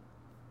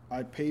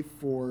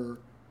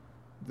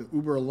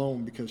Uber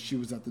alone because she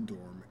was at the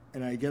dorm,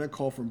 and I get a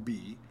call from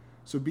B.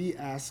 So B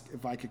asked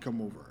if I could come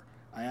over.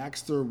 I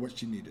asked her what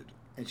she needed,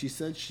 and she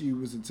said she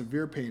was in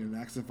severe pain and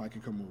asked if I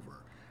could come over.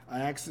 I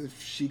asked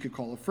if she could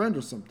call a friend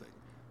or something.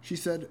 She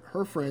said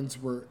her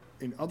friends were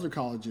in other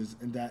colleges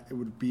and that it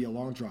would be a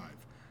long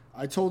drive.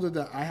 I told her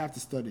that I have to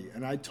study,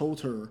 and I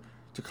told her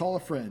to call a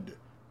friend,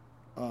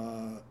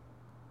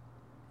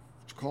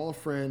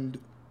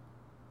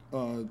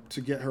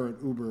 to get her an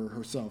Uber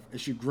herself, and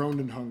she groaned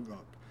and hung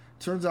up.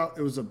 Turns out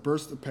it was a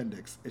burst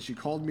appendix, and she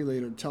called me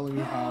later telling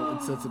me how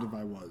insensitive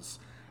I was.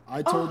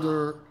 I told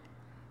her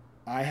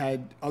I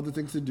had other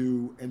things to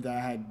do and that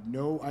I had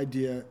no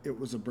idea it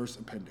was a burst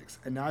appendix.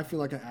 And now I feel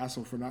like an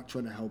asshole for not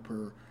trying to help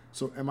her.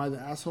 So am I the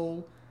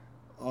asshole?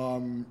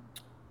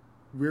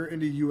 We're in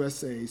the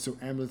USA, so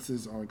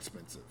ambulances are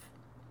expensive.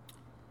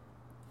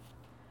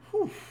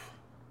 Whew.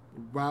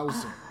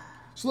 Wowzer.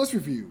 So let's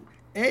review.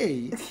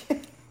 A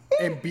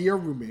and B are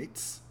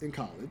roommates in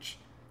college.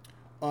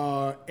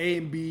 A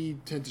and B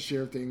tend to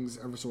share things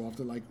ever so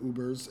often, like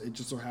Ubers. It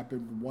just so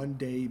happened one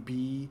day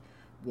B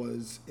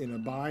was in a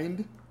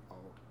bind.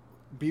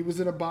 B was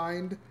in a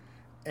bind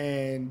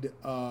and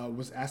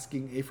was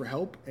asking A for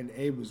help, and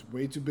A was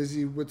way too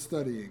busy with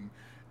studying.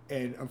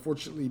 And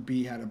unfortunately,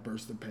 B had a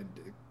burst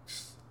appendix.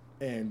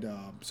 And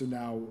so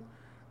now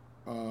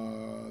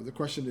the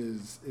question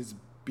is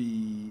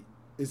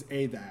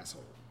A the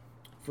asshole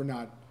for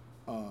not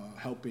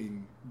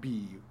helping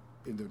B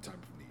in their time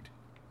of need?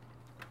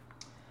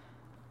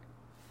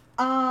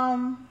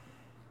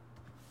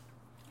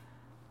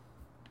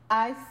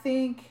 I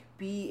think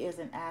B is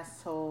an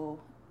asshole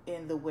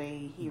in the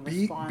way he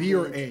responded. B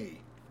or A?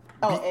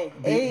 Oh,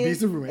 B's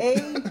the roommate.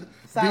 A,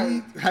 sorry.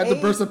 B had the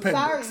burst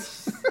appendix.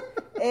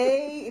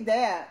 Sorry.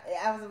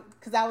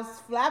 I was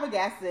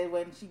flabbergasted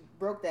when she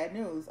broke that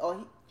news.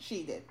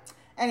 She did.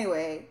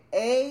 Anyway,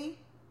 A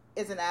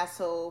is an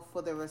asshole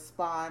for the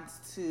response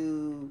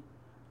to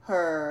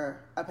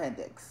her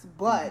appendix.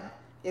 But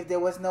if there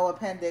was no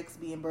appendix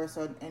being burst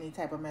or any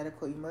type of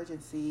medical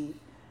emergency,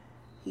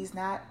 he's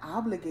not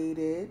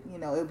obligated. You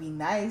know, it would be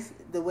nice.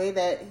 The way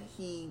that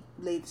he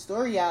laid the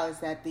story out is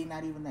that they're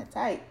not even that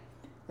tight.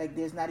 Like,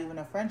 there's not even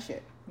a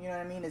friendship. You know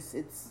what I mean?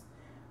 It's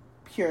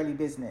purely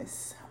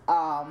business.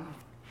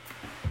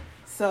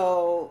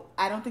 So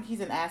I don't think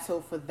he's an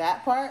asshole for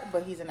that part,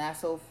 but he's an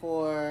asshole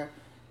for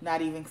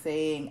not even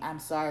saying, I'm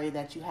sorry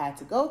that you had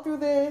to go through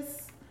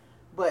this.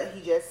 But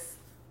he just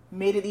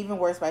made it even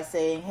worse by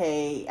saying,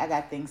 hey, I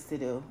got things to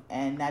do,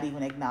 and not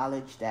even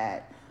acknowledge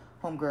that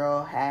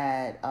homegirl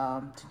had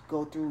to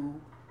go through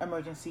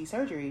emergency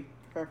surgery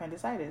for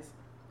appendicitis.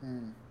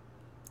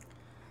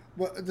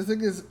 Well, the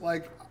thing is,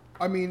 like,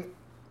 I mean,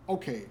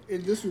 okay,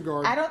 in this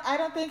regard, I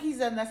don't think he's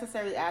a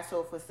necessary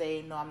asshole for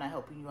saying, no, I'm not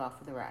helping you out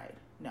for the ride.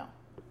 No,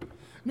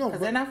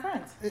 because they're not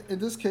friends. In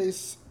this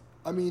case,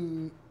 I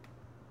mean,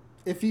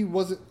 if he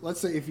wasn't, let's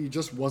say if he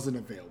just wasn't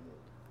available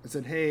and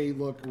said, hey,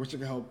 look, I wish I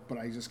could help, but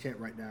I just can't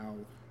right now,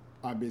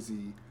 I'm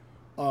busy.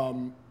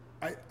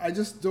 I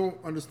just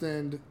don't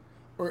understand,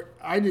 or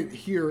I didn't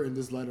hear in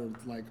this letter,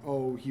 like,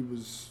 oh, he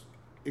was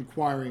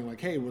inquiring,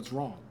 like, hey, what's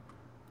wrong?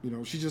 You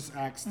know, she just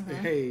asked,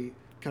 hey,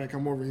 can I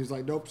come over? He's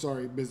like, nope,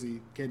 sorry, busy,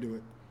 can't do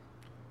it.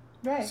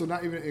 Right. So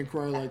not even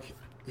inquire, like,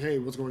 hey,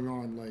 what's going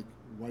on? Like,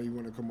 why do you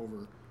want to come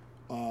over?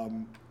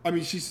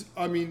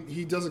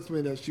 He does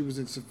explain that she was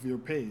in severe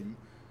pain,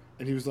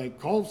 and he was like,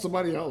 call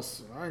somebody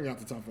else. I ain't got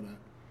the time for that.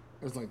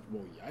 I was like,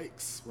 well,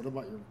 yikes. What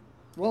about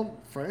your,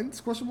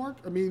 friends? Question mark.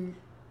 I mean,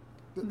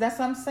 that's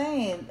what I'm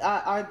saying.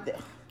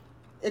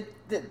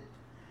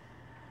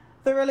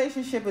 The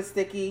relationship is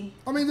sticky.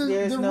 I mean,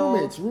 they're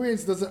roommates.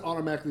 Roommates doesn't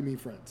automatically mean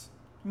friends.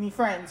 Mean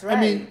friends, right?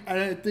 I mean, and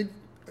I think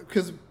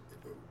because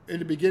in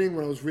the beginning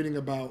when I was reading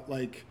about,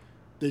 like,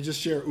 they just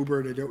share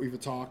Uber, they don't even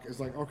talk. It's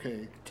like,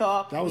 okay,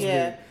 talk. That was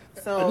weird.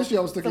 So initially,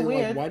 I was thinking,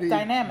 like, why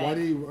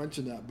do you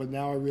mention that? But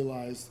now I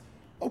realized,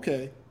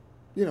 okay,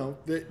 you know,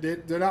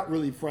 they're not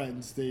really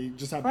friends. They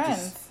just have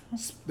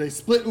they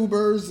split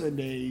Ubers and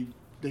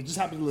they just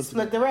happen to live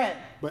split together. the rent.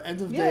 But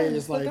end of the day,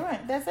 it's like, the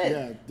rent. That's it.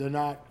 Yeah, they're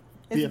not.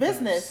 It's BFFs.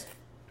 business.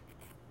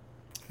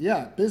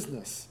 Yeah,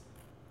 business.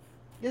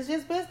 It's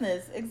just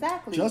business,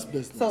 exactly. Just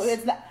business. So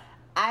it's not.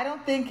 I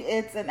don't think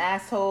it's an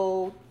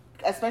asshole,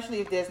 especially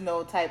if there's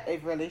no type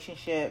of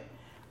relationship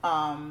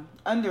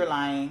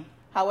underlying.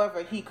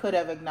 However, he could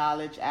have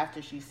acknowledged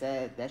after she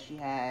said that she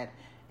had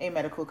a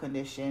medical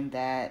condition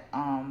that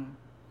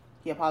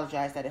he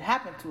apologized that it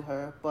happened to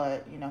her,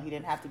 but, you know, he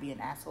didn't have to be an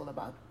asshole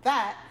about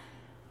that.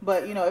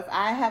 But, you know, if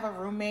I have a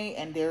roommate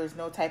and there's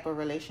no type of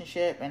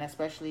relationship, and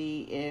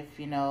especially if,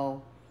 you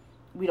know,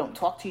 we don't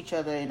talk to each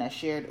other in a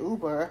shared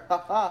Uber,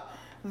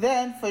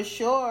 then for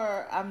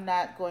sure I'm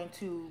not going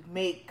to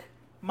make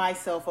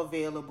myself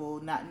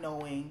available not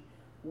knowing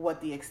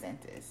what the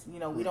extent is. You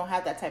know, we don't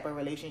have that type of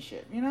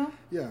relationship, you know?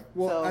 Yeah.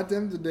 Well, at the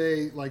end of the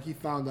day, like, he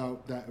found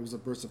out that it was a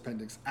burst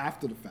appendix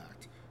after the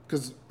fact.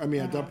 Because, I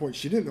mean, at that point,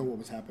 she didn't know what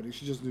was happening.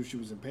 She just knew she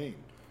was in pain.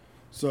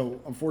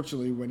 So,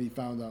 unfortunately, when he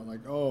found out,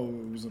 like, oh,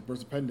 it was a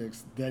burst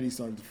appendix, then he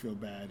started to feel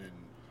bad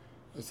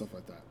and stuff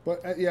like that.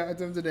 But, at the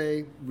end of the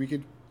day, we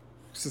could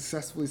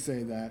successfully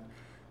say that,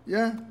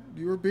 yeah,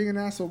 you were being an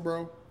asshole,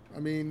 bro. I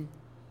mean,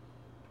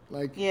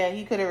 like... Yeah,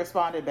 he could have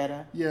responded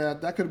better. Yeah,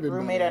 that could have been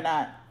roommate better. or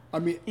not. I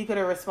mean... He could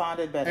have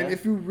responded better. And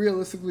if you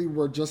realistically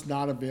were just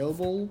not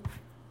available,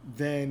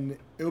 then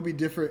it would be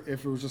different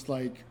if it was just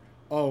like,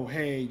 oh,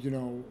 hey, you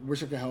know,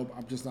 wish I could help.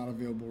 I'm just not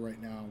available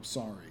right now.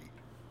 Sorry.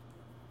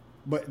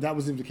 But that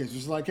wasn't the case. It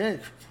was like, hey,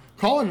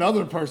 call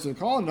another person.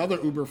 Call another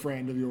Uber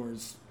friend of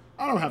yours.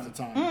 I don't have the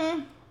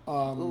time.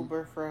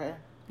 Uber friend.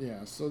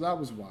 Yeah, so that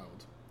was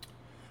wild.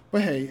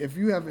 But hey, if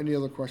you have any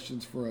other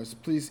questions for us,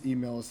 please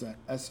email us at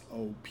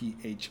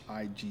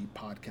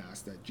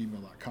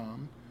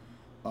sophigpodcast@gmail.com.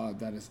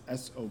 That is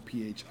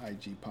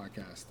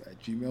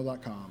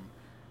sophigpodcast@gmail.com,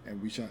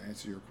 and we shall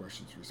answer your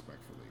questions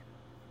respectfully.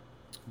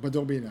 But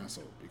don't be an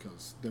asshole,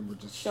 because then we're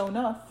just Show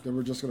enough. Then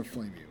we're just gonna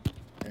flame you,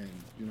 and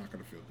you're not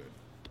gonna feel good.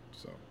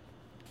 So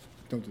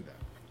don't do that.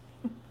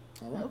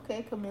 All right.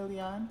 Okay,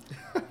 chameleon.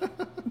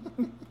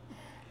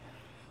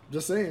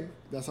 Just saying,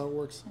 that's how it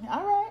works.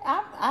 All right,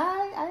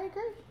 I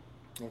agree.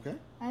 Okay.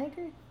 I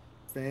agree.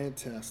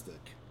 Fantastic.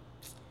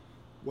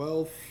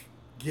 Well,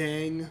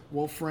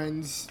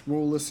 friends,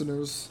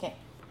 listeners.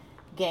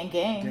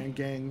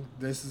 Gang.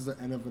 This is the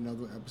end of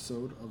another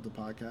episode of the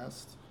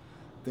podcast.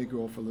 Thank you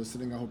all for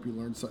listening. I hope you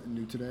learned something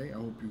new today. I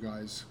hope you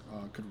guys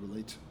could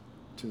relate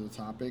to the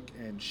topic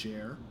and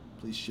share.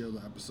 Please share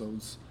the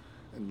episodes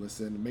and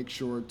listen. Make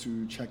sure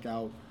to check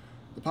out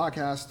the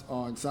podcast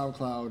on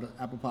SoundCloud,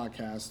 Apple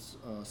Podcasts,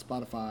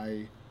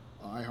 Spotify,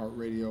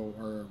 iHeartRadio,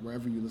 or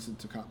wherever you listen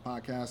to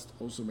podcasts.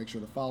 Also, make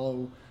sure to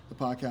follow the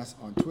podcast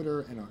on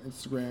Twitter and on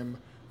Instagram.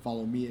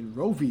 Follow me and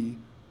Rovie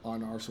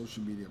on our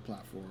social media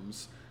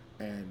platforms,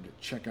 and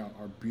check out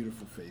our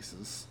beautiful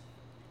faces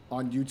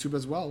on YouTube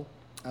as well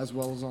as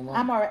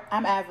online.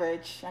 I'm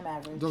average.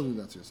 Don't do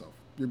that to yourself.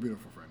 You're a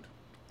beautiful friend.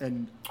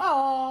 And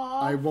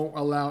aww, I won't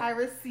allow. I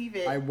receive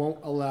it. I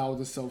won't allow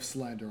the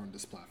self-slander on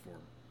this platform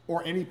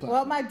or any platform.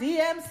 Well, my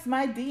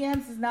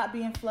DMs is not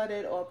being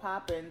flooded or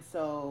popping,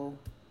 so.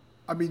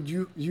 I mean,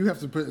 you have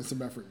to put in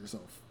some effort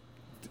yourself.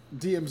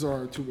 DMs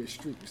are a two-way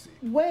street, you see.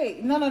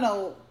 Wait,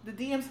 no. The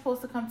DM's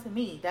supposed to come to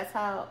me. That's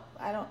how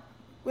I don't.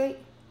 Wait,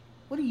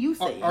 what are you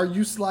saying? Are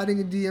you sliding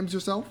in DMs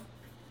yourself?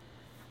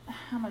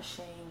 I'm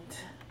ashamed.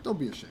 Don't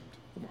be ashamed.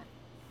 Come on.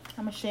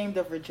 I'm ashamed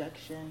of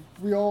rejection.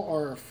 We all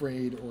are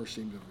afraid or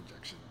ashamed of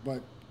rejection,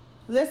 but.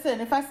 Listen,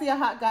 if I see a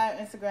hot guy on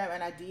Instagram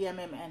and I DM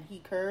him and he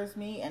curves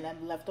me and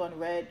I'm left on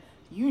red,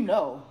 you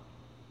know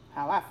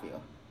how I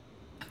feel.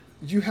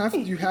 You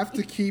have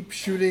to keep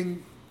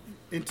shooting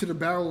into the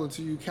barrel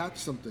until you catch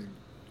something,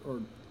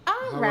 or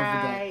all however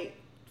right.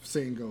 that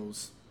saying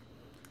goes.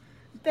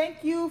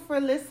 Thank you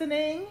for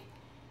listening.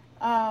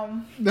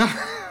 Catch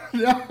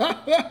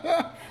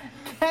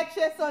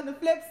us on the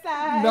flip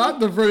side. Not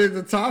diverting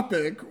the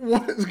topic.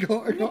 What is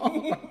going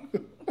on?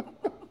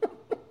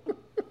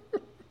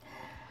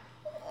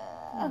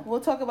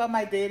 We'll talk about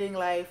my dating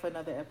life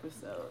another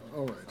episode.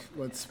 All right,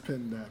 let's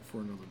pin that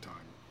for another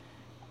time.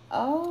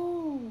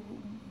 Oh,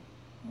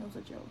 that was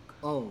a joke.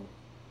 Oh,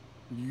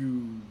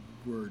 you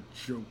were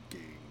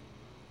joking.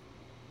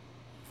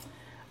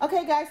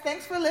 Okay, guys,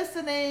 thanks for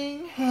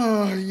listening.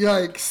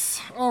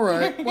 Yikes. All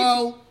right,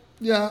 well,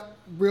 yeah,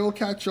 we'll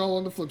catch y'all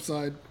on the flip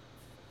side.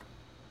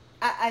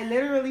 I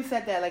literally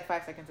said that like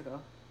 5 seconds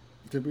ago.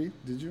 Did we?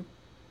 Did you?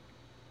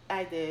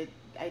 I did.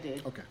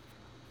 Okay.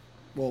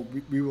 Well,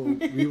 we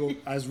will,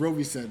 as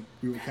Rovie said,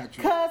 we will catch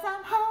you. 'Cause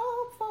I'm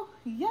hopeful.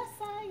 Yes,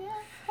 I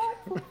am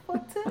hopeful for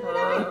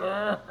tonight.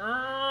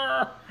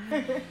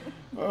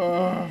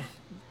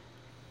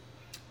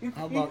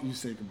 How about you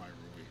say goodbye,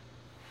 Rovie?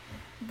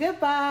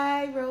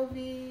 Goodbye,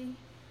 Rovie.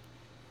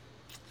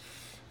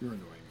 You're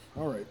annoying.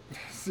 All right.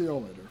 See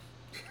y'all later.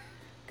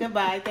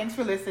 Goodbye. Thanks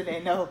for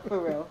listening. No, for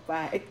real.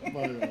 Bye.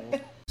 Bye,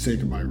 y'all. Say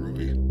goodbye,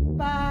 Rovie.